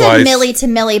Millie you twice? You said Millie to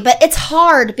Millie, but it's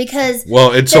hard because...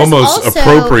 Well, it's almost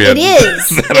appropriate. It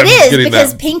is. It is,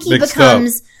 because Pinky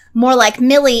becomes more like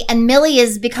Millie, and Millie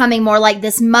is becoming more like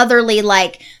this motherly,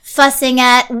 like, fussing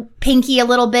at Pinky a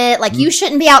little bit. Like, you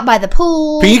shouldn't be out by the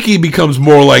pool. Pinky becomes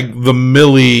more like the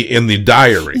Millie in the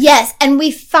diary. Yes, and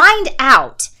we find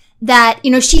out that,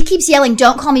 she keeps yelling,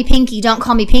 don't call me Pinky, don't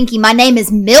call me Pinky. My name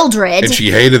is Mildred. And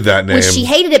she hated that name. Well, she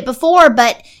hated it before,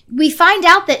 but we find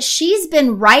out that she's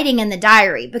been writing in the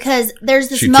diary because there's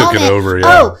this moment. She took it over, yeah.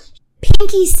 Oh,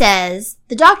 Pinky says,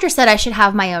 the doctor said I should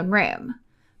have my own room.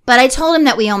 But I told him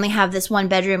that we only have this one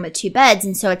bedroom with 2 beds,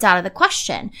 and so it's out of the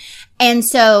question. And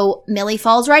so Millie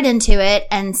falls right into it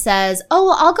and says, oh,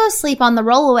 well, I'll go sleep on the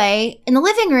rollaway in the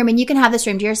living room and you can have this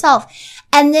room to yourself.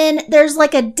 And then there's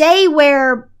like a day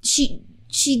where she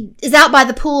is out by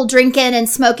the pool drinking and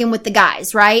smoking with the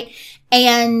guys, right?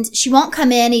 And she won't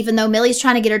come in even though Millie's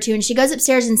trying to get her to. And she goes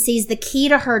upstairs and sees the key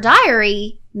to her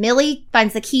diary. Millie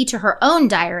finds the key to her own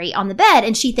diary on the bed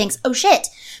and she thinks, oh shit.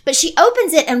 But she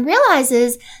opens it and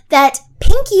realizes that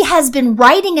Pinky has been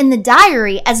writing in the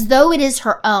diary as though it is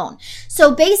her own.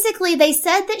 So basically they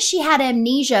said that she had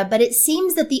amnesia, but it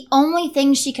seems that the only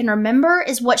thing she can remember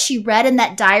is what she read in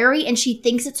that diary and she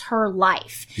thinks it's her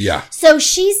life. Yeah. So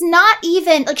she's not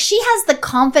even, like, she has the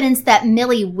confidence that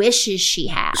Millie wishes she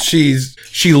had.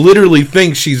 She literally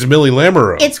thinks she's Millie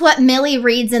Lamoureux. It's what Millie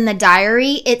reads in the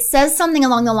diary. It says something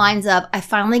along the lines of, I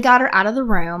finally got her out of the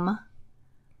room.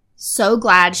 So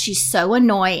glad. She's so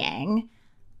annoying.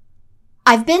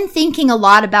 I've been thinking a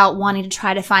lot about wanting to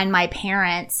try to find my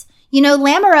parents.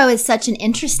 Lamoureux is such an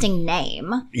interesting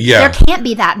name. Yeah. There can't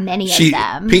be that many of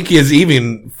them. Pinky is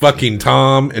even fucking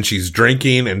Tom and she's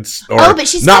drinking but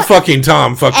she's not fucking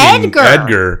Tom, fucking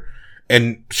Edgar.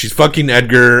 And she's fucking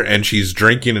Edgar and she's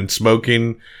drinking and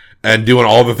smoking and doing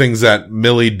all the things that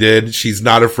Millie did. She's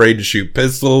not afraid to shoot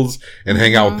pistols and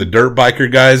hang out with the dirt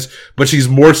biker guys, but she's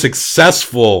more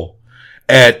successful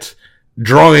at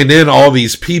drawing in all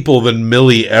these people than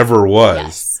Millie ever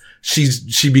was. Yes.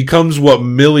 She becomes what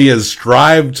Millie has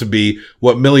strived to be,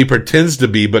 what Millie pretends to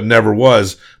be, but never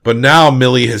was. But now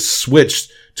Millie has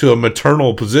switched to a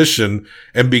maternal position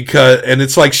and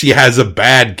it's like she has a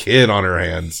bad kid on her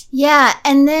hands. Yeah.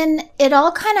 And then it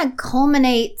all kind of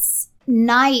culminates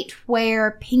night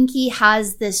where Pinky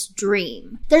has this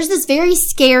dream. There's this very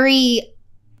scary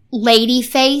lady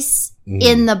face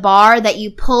in the bar that you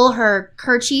pull her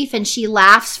kerchief and she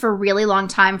laughs for a really long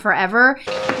time, forever.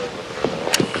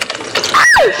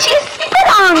 Oh, she spit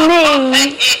on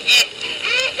me!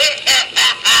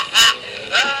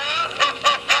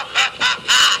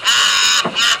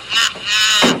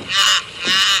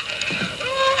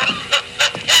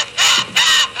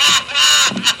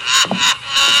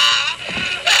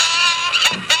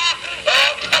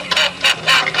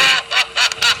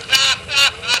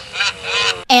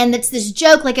 And it's this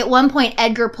joke, like at one point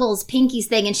Edgar pulls Pinky's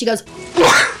thing and she goes,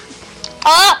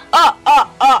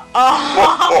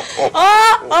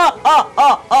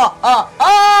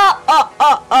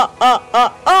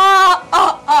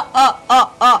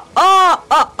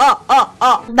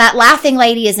 that laughing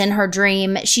lady is in her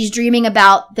dream. She's dreaming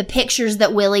about the pictures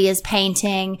that Willie is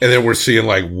painting. And then we're seeing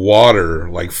like water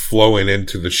like flowing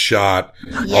into the shot.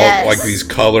 Yes. All, like these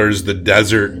colors, the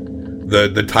desert,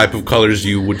 the type of colors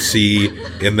you would see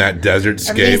in that desert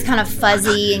scape. Everything's kind of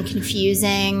fuzzy and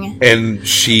confusing. And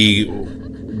she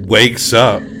wakes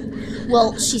up.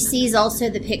 Well, she sees also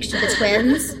the picture of the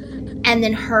twins. And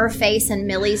then her face and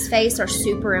Millie's face are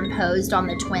superimposed on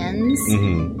the twins.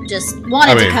 Mm-hmm. Just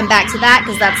wanted to come back to that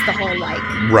because that's the whole, like...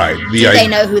 Right. Do they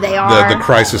know who they are? The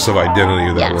crisis of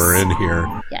identity that we're in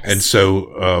here. Yes. And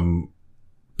so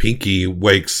Pinky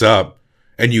wakes up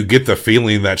and you get the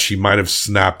feeling that she might have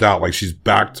snapped out. Like she's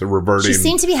back to reverting... She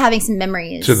seemed to be having some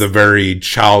memories. ...to the very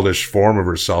childish form of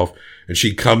herself. And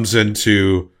she comes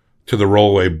into the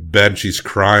rollaway bed. She's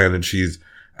crying and she's...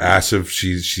 asked if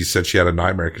she said she had a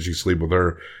nightmare because she sleep with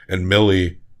her, and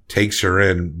Millie takes her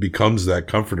in, becomes that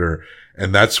comforter.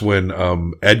 And that's when,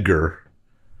 Edgar,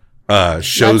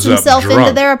 shows up himself drunk.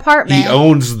 into their apartment. He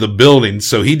owns the building.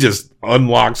 So he just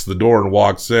unlocks the door and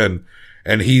walks in.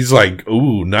 And he's like,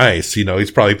 ooh, nice. You know,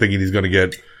 he's probably thinking he's going to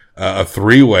get a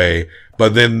 3-way.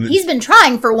 But then he's been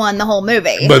trying for one the whole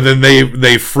movie. But then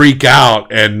they freak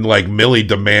out, and like Millie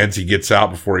demands he gets out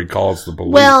before he calls the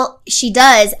police. Well, she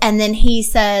does, and then he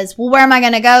says, "Well, where am I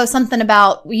going to go?" Something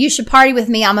about, "You should party with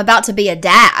me. I'm about to be a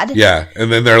dad." Yeah,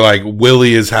 and then they're like,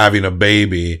 "Willie is having a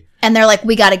baby," and they're like,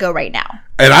 "We got to go right now."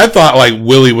 And I thought like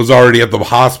Willie was already at the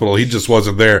hospital. He just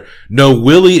wasn't there. No,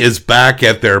 Willie is back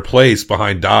at their place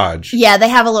behind Dodge. Yeah, they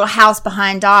have a little house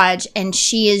behind Dodge, and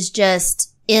she is just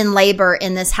in labor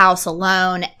in this house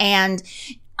alone. And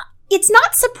it's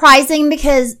not surprising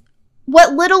because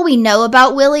what little we know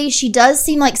about Willie, she does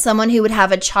seem like someone who would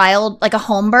have a child, like a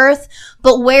home birth.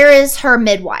 But where is her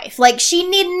midwife? Like, she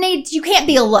needs, you can't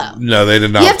be alone. No, they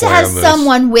did not. You have to have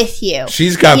someone with you.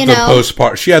 She's got the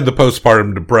postpartum. She had the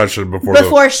postpartum depression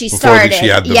before she started. She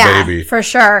had the baby. For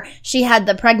sure. She had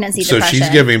the pregnancy depression. So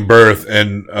she's giving birth,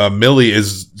 and Millie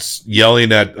is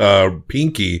yelling at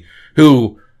Pinky,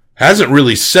 who hasn't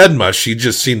really said much. She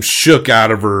just seems shook out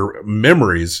of her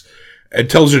memories, and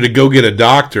tells her to go get a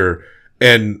doctor.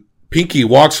 And Pinky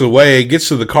walks away, gets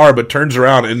to the car, but turns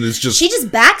around and is just... She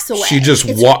just backs away. She just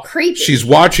creepy. She's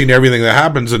watching everything that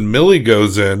happens, and Millie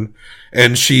goes in,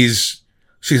 and she's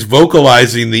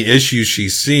vocalizing the issues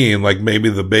she's seeing, like maybe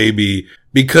the baby,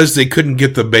 because they couldn't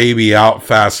get the baby out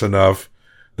fast enough,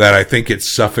 that I think it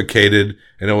suffocated,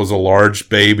 and it was a large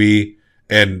baby,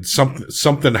 and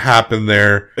something happened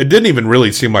there. It didn't even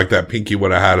really seem like that Pinky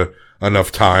would have had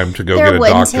enough time to go get a doctor. There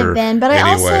wouldn't have been, but anyway.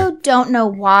 I also don't know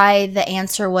why the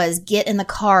answer was get in the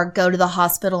car, go to the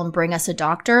hospital, and bring us a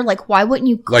doctor. Like, why wouldn't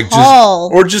you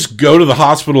call? Just go to the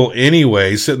hospital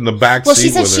anyway, sit in the back seat with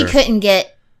her. Well, she said she couldn't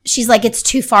get, she's like, it's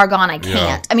too far gone, I can't.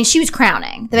 Yeah. I mean, she was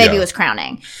crowning. The baby was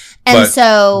crowning. And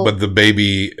but the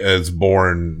baby is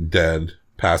born dead,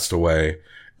 passed away.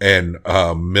 And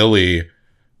Millie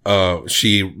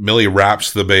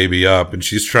wraps the baby up, and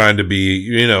she's trying to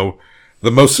be, the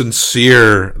most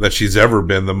sincere that she's ever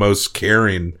been, the most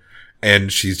caring.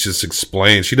 And she's just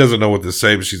explained. She doesn't know what to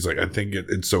say, but she's like, I think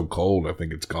it's so cold. I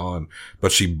think it's gone.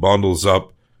 But she bundles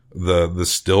up the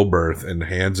stillbirth and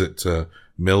hands it to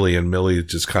Millie. And Millie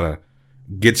just kind of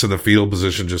gets in the fetal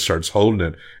position, just starts holding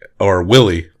it. Or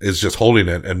Willie is just holding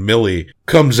it. And Millie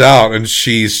comes out, and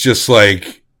she's just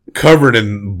like covered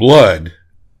in blood.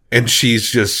 And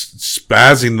she's just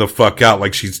spazzing the fuck out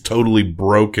like she's totally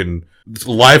broken.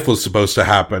 Life was supposed to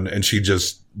happen, and she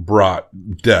just brought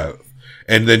death.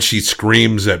 And then she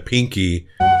screams at Pinky.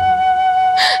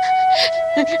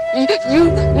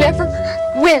 You never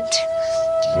went.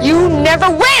 You never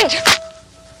went!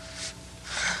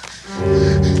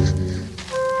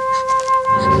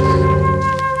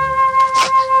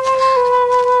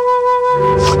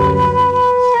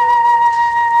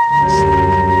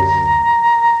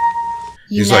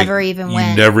 You never even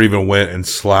went. You never even went, and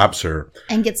slaps her.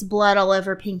 And gets blood all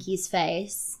over Pinky's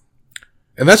face.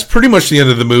 And that's pretty much the end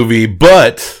of the movie,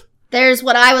 but... There's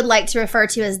what I would like to refer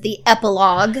to as the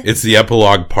epilogue. It's the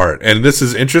epilogue part. And this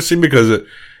is interesting because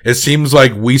it seems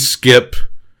like we skip...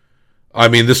 I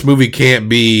mean, this movie can't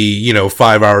be,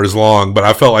 5 hours long, but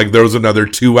I felt like there was another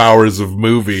 2 hours of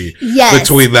movie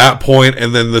between that point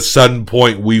and then the sudden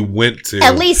point we went to.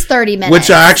 At least 30 minutes. Which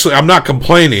I'm not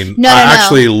complaining. No, I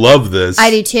actually love this.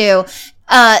 I do too.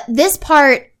 This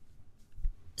part,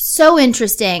 so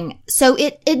interesting. So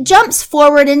it jumps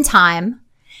forward in time,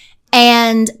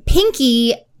 and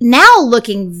Pinky, now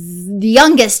looking the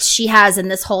youngest she has in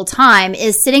this whole time,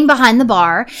 is sitting behind the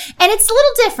bar, and it's a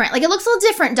little different. Like, it looks a little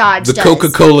different, Dodge does. The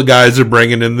Coca-Cola guys are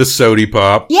bringing in the Sody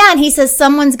Pop. Yeah, and he says,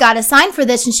 someone's got to sign for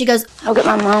this, and she goes, I'll get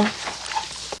my mom.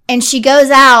 And she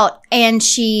goes out, and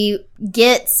she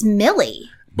gets Millie.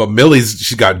 But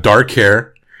she's got dark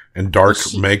hair and dark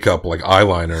makeup, like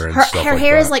eyeliner and stuff like that. Her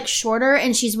hair is like shorter,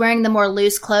 and she's wearing the more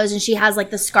loose clothes, and she has like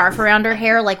the scarf around her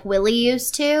hair like Willie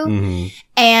used to. Mm-hmm.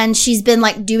 And she's been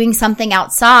like doing something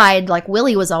outside, like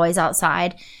Willie was always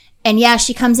outside. And yeah,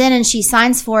 she comes in and she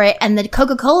signs for it, and the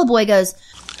Coca-Cola boy goes,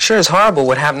 Sure is horrible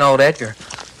what happened to old Edgar.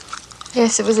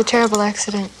 Yes, it was a terrible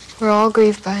accident. We're all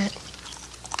grieved by it.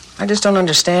 I just don't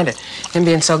understand it. Him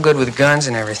being so good with guns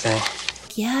and everything.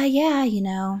 Yeah,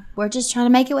 we're just trying to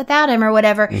make it without him or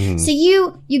whatever. Mm-hmm. So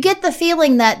you get the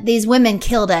feeling that these women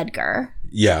killed Edgar.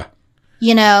 Yeah.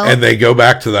 You know? And they go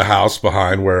back to the house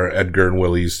behind where Edgar and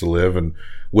Willie used to live, and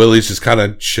Willie's just kind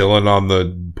of chilling on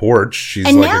the porch. She's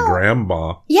like a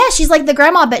grandma. Yeah, she's like the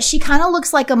grandma, but she kind of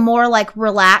looks like a more like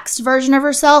relaxed version of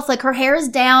herself. Like her hair is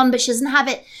down, but she doesn't have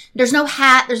it. There's no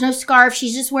hat. There's no scarf.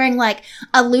 She's just wearing like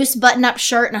a loose button-up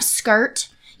shirt and a skirt.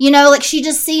 You know, like she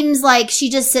just seems like she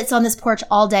just sits on this porch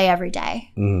all day, every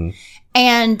day. Mm.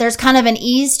 And there's kind of an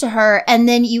ease to her. And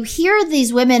then you hear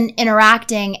these women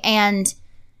interacting, and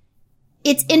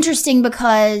it's interesting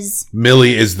because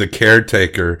Millie is the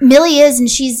caretaker. Millie is, and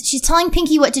she's telling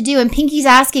Pinky what to do, and Pinky's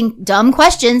asking dumb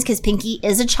questions because Pinky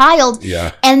is a child.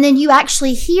 Yeah. And then you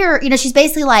actually hear, you know, she's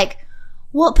basically like,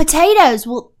 well, potatoes,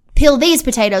 well, peel these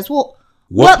potatoes. Well,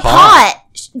 what pot?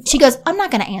 She goes, I'm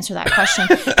not going to answer that question.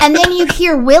 And then you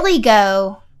hear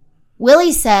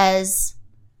Willie says,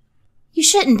 you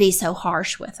shouldn't be so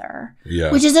harsh with her.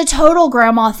 Yeah. Which is a total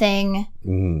grandma thing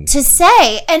to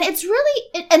say. And it's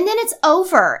really, and then it's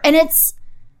over. And it's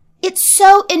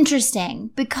so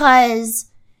interesting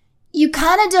because you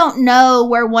kind of don't know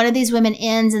where one of these women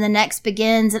ends and the next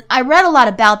begins. And I read a lot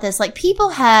about this. Like, people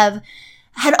have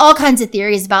had all kinds of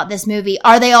theories about this movie.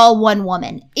 Are they all one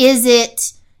woman? Is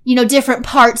it, you know, different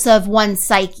parts of one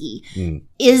psyche?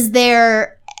 Is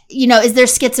there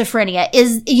schizophrenia?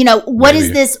 What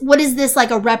is this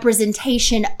like a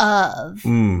representation of?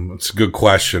 That's a good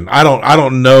question. I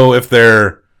don't know if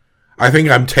I think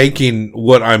I'm taking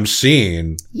what I'm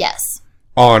seeing. Yes.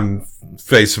 On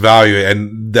face value,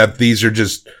 and that these are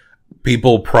just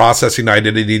people processing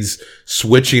identities,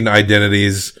 switching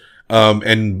identities,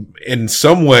 and in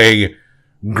some way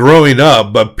growing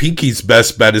up. But Pinky's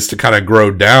best bet is to kind of grow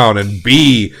down and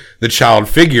be the child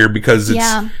figure, because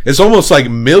it's almost like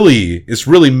Millie. It's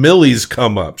really Millie's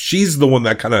come up. She's the one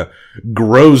that kind of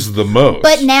grows the most.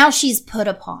 But now she's put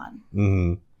upon.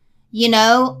 Mm-hmm. You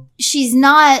know, she's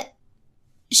not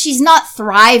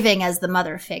thriving as the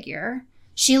mother figure.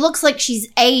 She looks like she's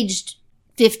aged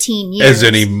 15 years. As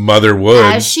any mother would.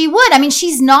 As she would. I mean,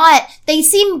 she's not, they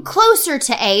seem closer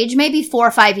to age, maybe 4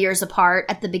 or 5 years apart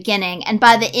at the beginning. And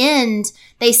by the end,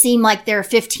 they seem like they're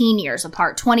 15 years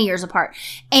apart, 20 years apart.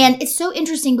 And it's so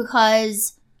interesting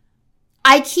because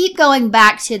I keep going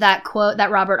back to that quote that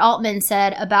Robert Altman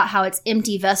said about how it's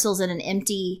empty vessels in an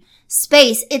empty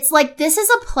space. It's like, this is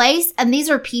a place and these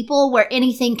are people where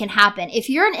anything can happen. If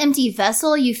you're an empty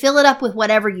vessel, you fill it up with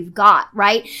whatever you've got,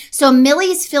 right? So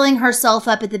Millie's filling herself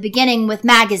up at the beginning with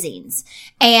magazines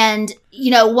and,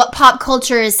 you know, what pop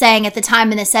culture is saying at the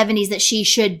time in the 70s that she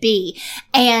should be,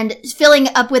 and filling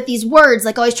up with these words,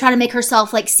 like always trying to make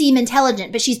herself like seem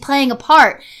intelligent, but she's playing a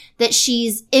part that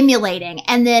she's emulating.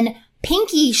 And then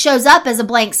Pinky shows up as a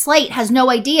blank slate, has no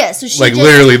idea. So she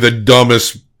literally the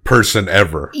dumbest person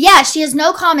ever. Yeah, she has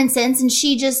no common sense, and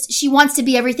she wants to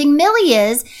be everything Millie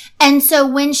is. And so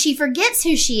when she forgets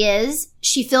who she is,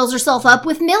 she fills herself up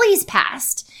with Millie's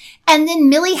past. And then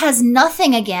Millie has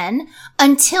nothing again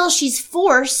until she's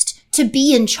forced to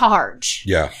be in charge.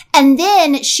 Yeah. And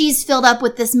then she's filled up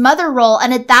with this mother role.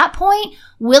 And at that point,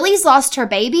 Willie's lost her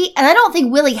baby, and I don't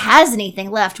think Willie has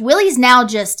anything left. Willie's now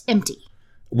just empty.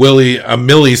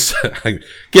 Millie's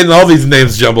getting all these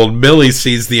names jumbled. Millie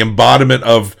sees the embodiment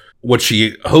of what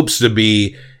she hopes to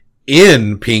be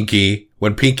in Pinky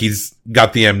when Pinky's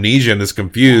got the amnesia and is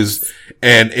confused,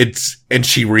 and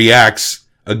she reacts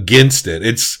against it.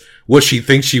 It's what she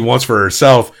thinks she wants for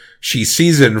herself. She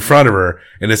sees it in front of her,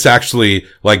 and it's actually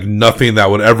like nothing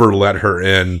that would ever let her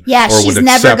in. Yeah, she's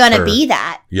never going to be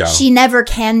that. Yeah. She never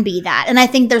can be that. And I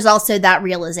think there's also that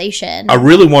realization. I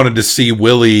really wanted to see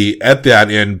Willie at that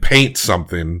end paint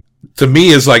something. To me,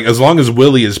 is like, as long as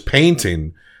Willie is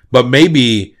painting, but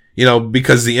maybe, you know,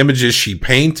 because the images she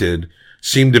painted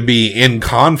seem to be in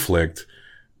conflict,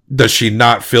 does she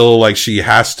not feel like she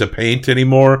has to paint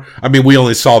anymore? I mean, we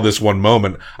only saw this one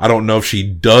moment. I don't know if she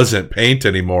doesn't paint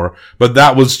anymore, but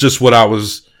that was just what I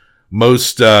was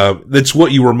most, that's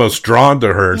what you were most drawn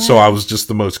to her. Yeah. So I was just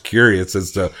the most curious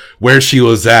as to where she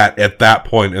was at that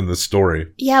point in the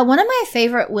story. Yeah. One of my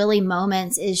favorite Willie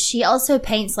moments is she also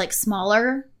paints like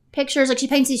smaller pictures. Like she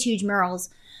paints these huge murals,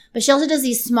 but she also does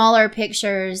these smaller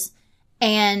pictures.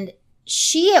 And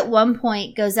she at one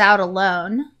point goes out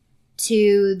alone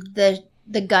to the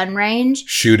gun range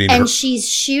shooting, she's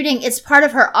shooting. It's part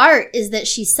of her art is that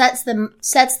she sets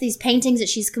these paintings that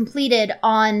she's completed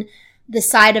on the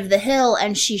side of the hill,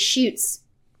 and she shoots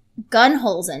gun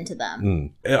holes into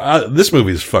them. This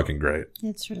movie is fucking great.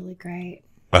 It's really great.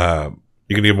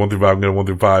 You can give 1 through 5. I'm gonna 1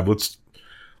 through 5.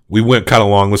 We went kind of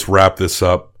long. Let's wrap this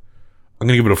up. I'm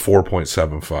gonna give it a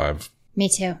 4.75. Me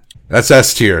too. That's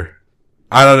S tier.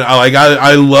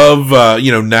 I love,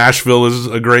 Nashville is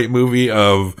a great movie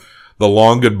of The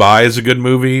Long Goodbye is a good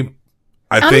movie.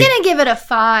 I'm going to give it a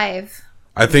 5.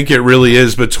 I think it really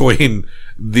is between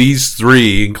these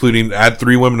three, including add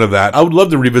 3 women of that. I would love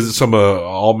to revisit some of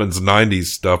Altman's 90s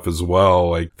stuff as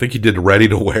well. Like, I think he did Ready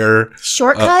to Wear.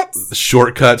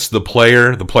 Shortcuts? The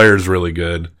Player. The Player is really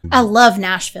good. I love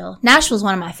Nashville. Nashville's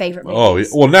one of my favorite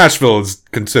movies. Oh, well, Nashville is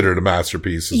considered a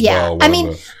masterpiece as well. I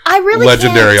mean, I really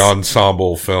legendary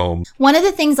ensemble film. One of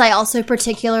the things I also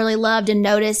particularly loved and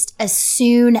noticed as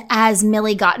soon as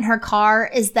Millie got in her car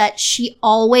is that she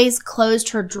always closed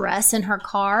her dress in her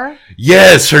car.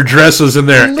 Yes, her dress was in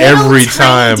there every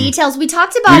time. Details. We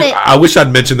talked about it. I wish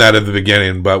I'd mentioned that at the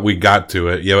beginning, but we got to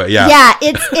it. Yeah. Yeah,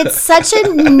 it's such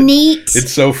a neat.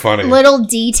 It's so funny. Little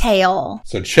detail.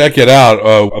 So check it out.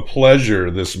 A pleasure.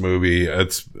 This movie.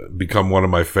 It's become one of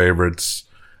my favorites.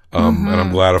 And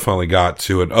I'm glad I finally got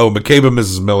to it. Oh, McCabe and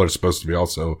Mrs. Miller is supposed to be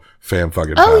also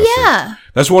fan-fucking-tastic. Oh, yeah.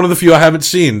 That's one of the few I haven't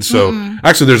seen. So,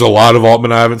 actually, there's a lot of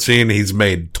Altman I haven't seen. He's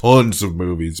made tons of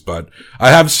movies, but I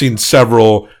have seen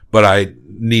several, but I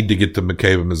need to get to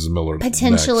McCabe and Mrs. Miller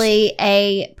Potentially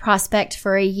a prospect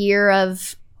for a year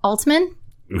of Altman.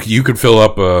 You could fill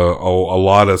up a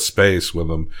lot of space with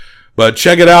them. But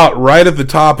check it out right at the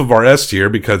top of our S tier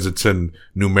because it's in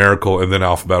numerical and then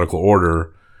alphabetical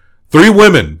order. 3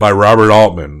 Women by Robert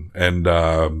Altman. And,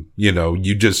 you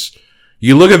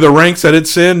look at the ranks that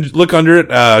it's in, look under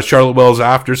it, Charlotte Wells'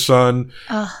 Aftersun,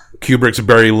 Kubrick's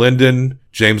Barry Lyndon,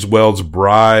 James Whale's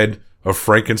Bride, of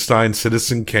Frankenstein,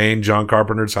 Citizen Kane, John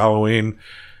Carpenter's Halloween.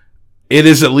 It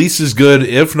is at least as good,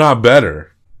 if not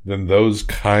better, than those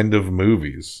kind of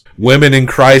movies. Women in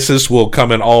Crisis will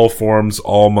come in all forms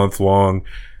all month long.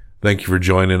 Thank you for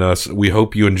joining us. We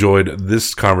hope you enjoyed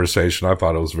this conversation. I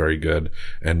thought it was very good.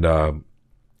 And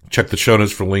check the show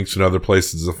notes for links and other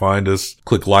places to find us.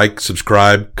 Click like,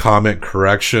 subscribe, comment,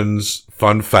 corrections,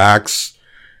 fun facts.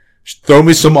 Throw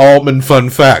me some Altman fun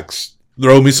facts.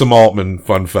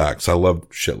 I love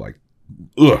shit like,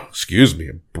 excuse me,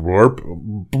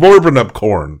 blurping up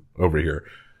corn over here.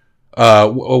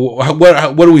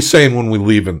 What are we saying when we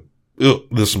leave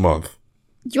this month?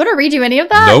 Do you want to redo any of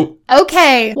that? Nope.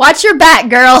 Okay. Watch your back,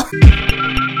 girl.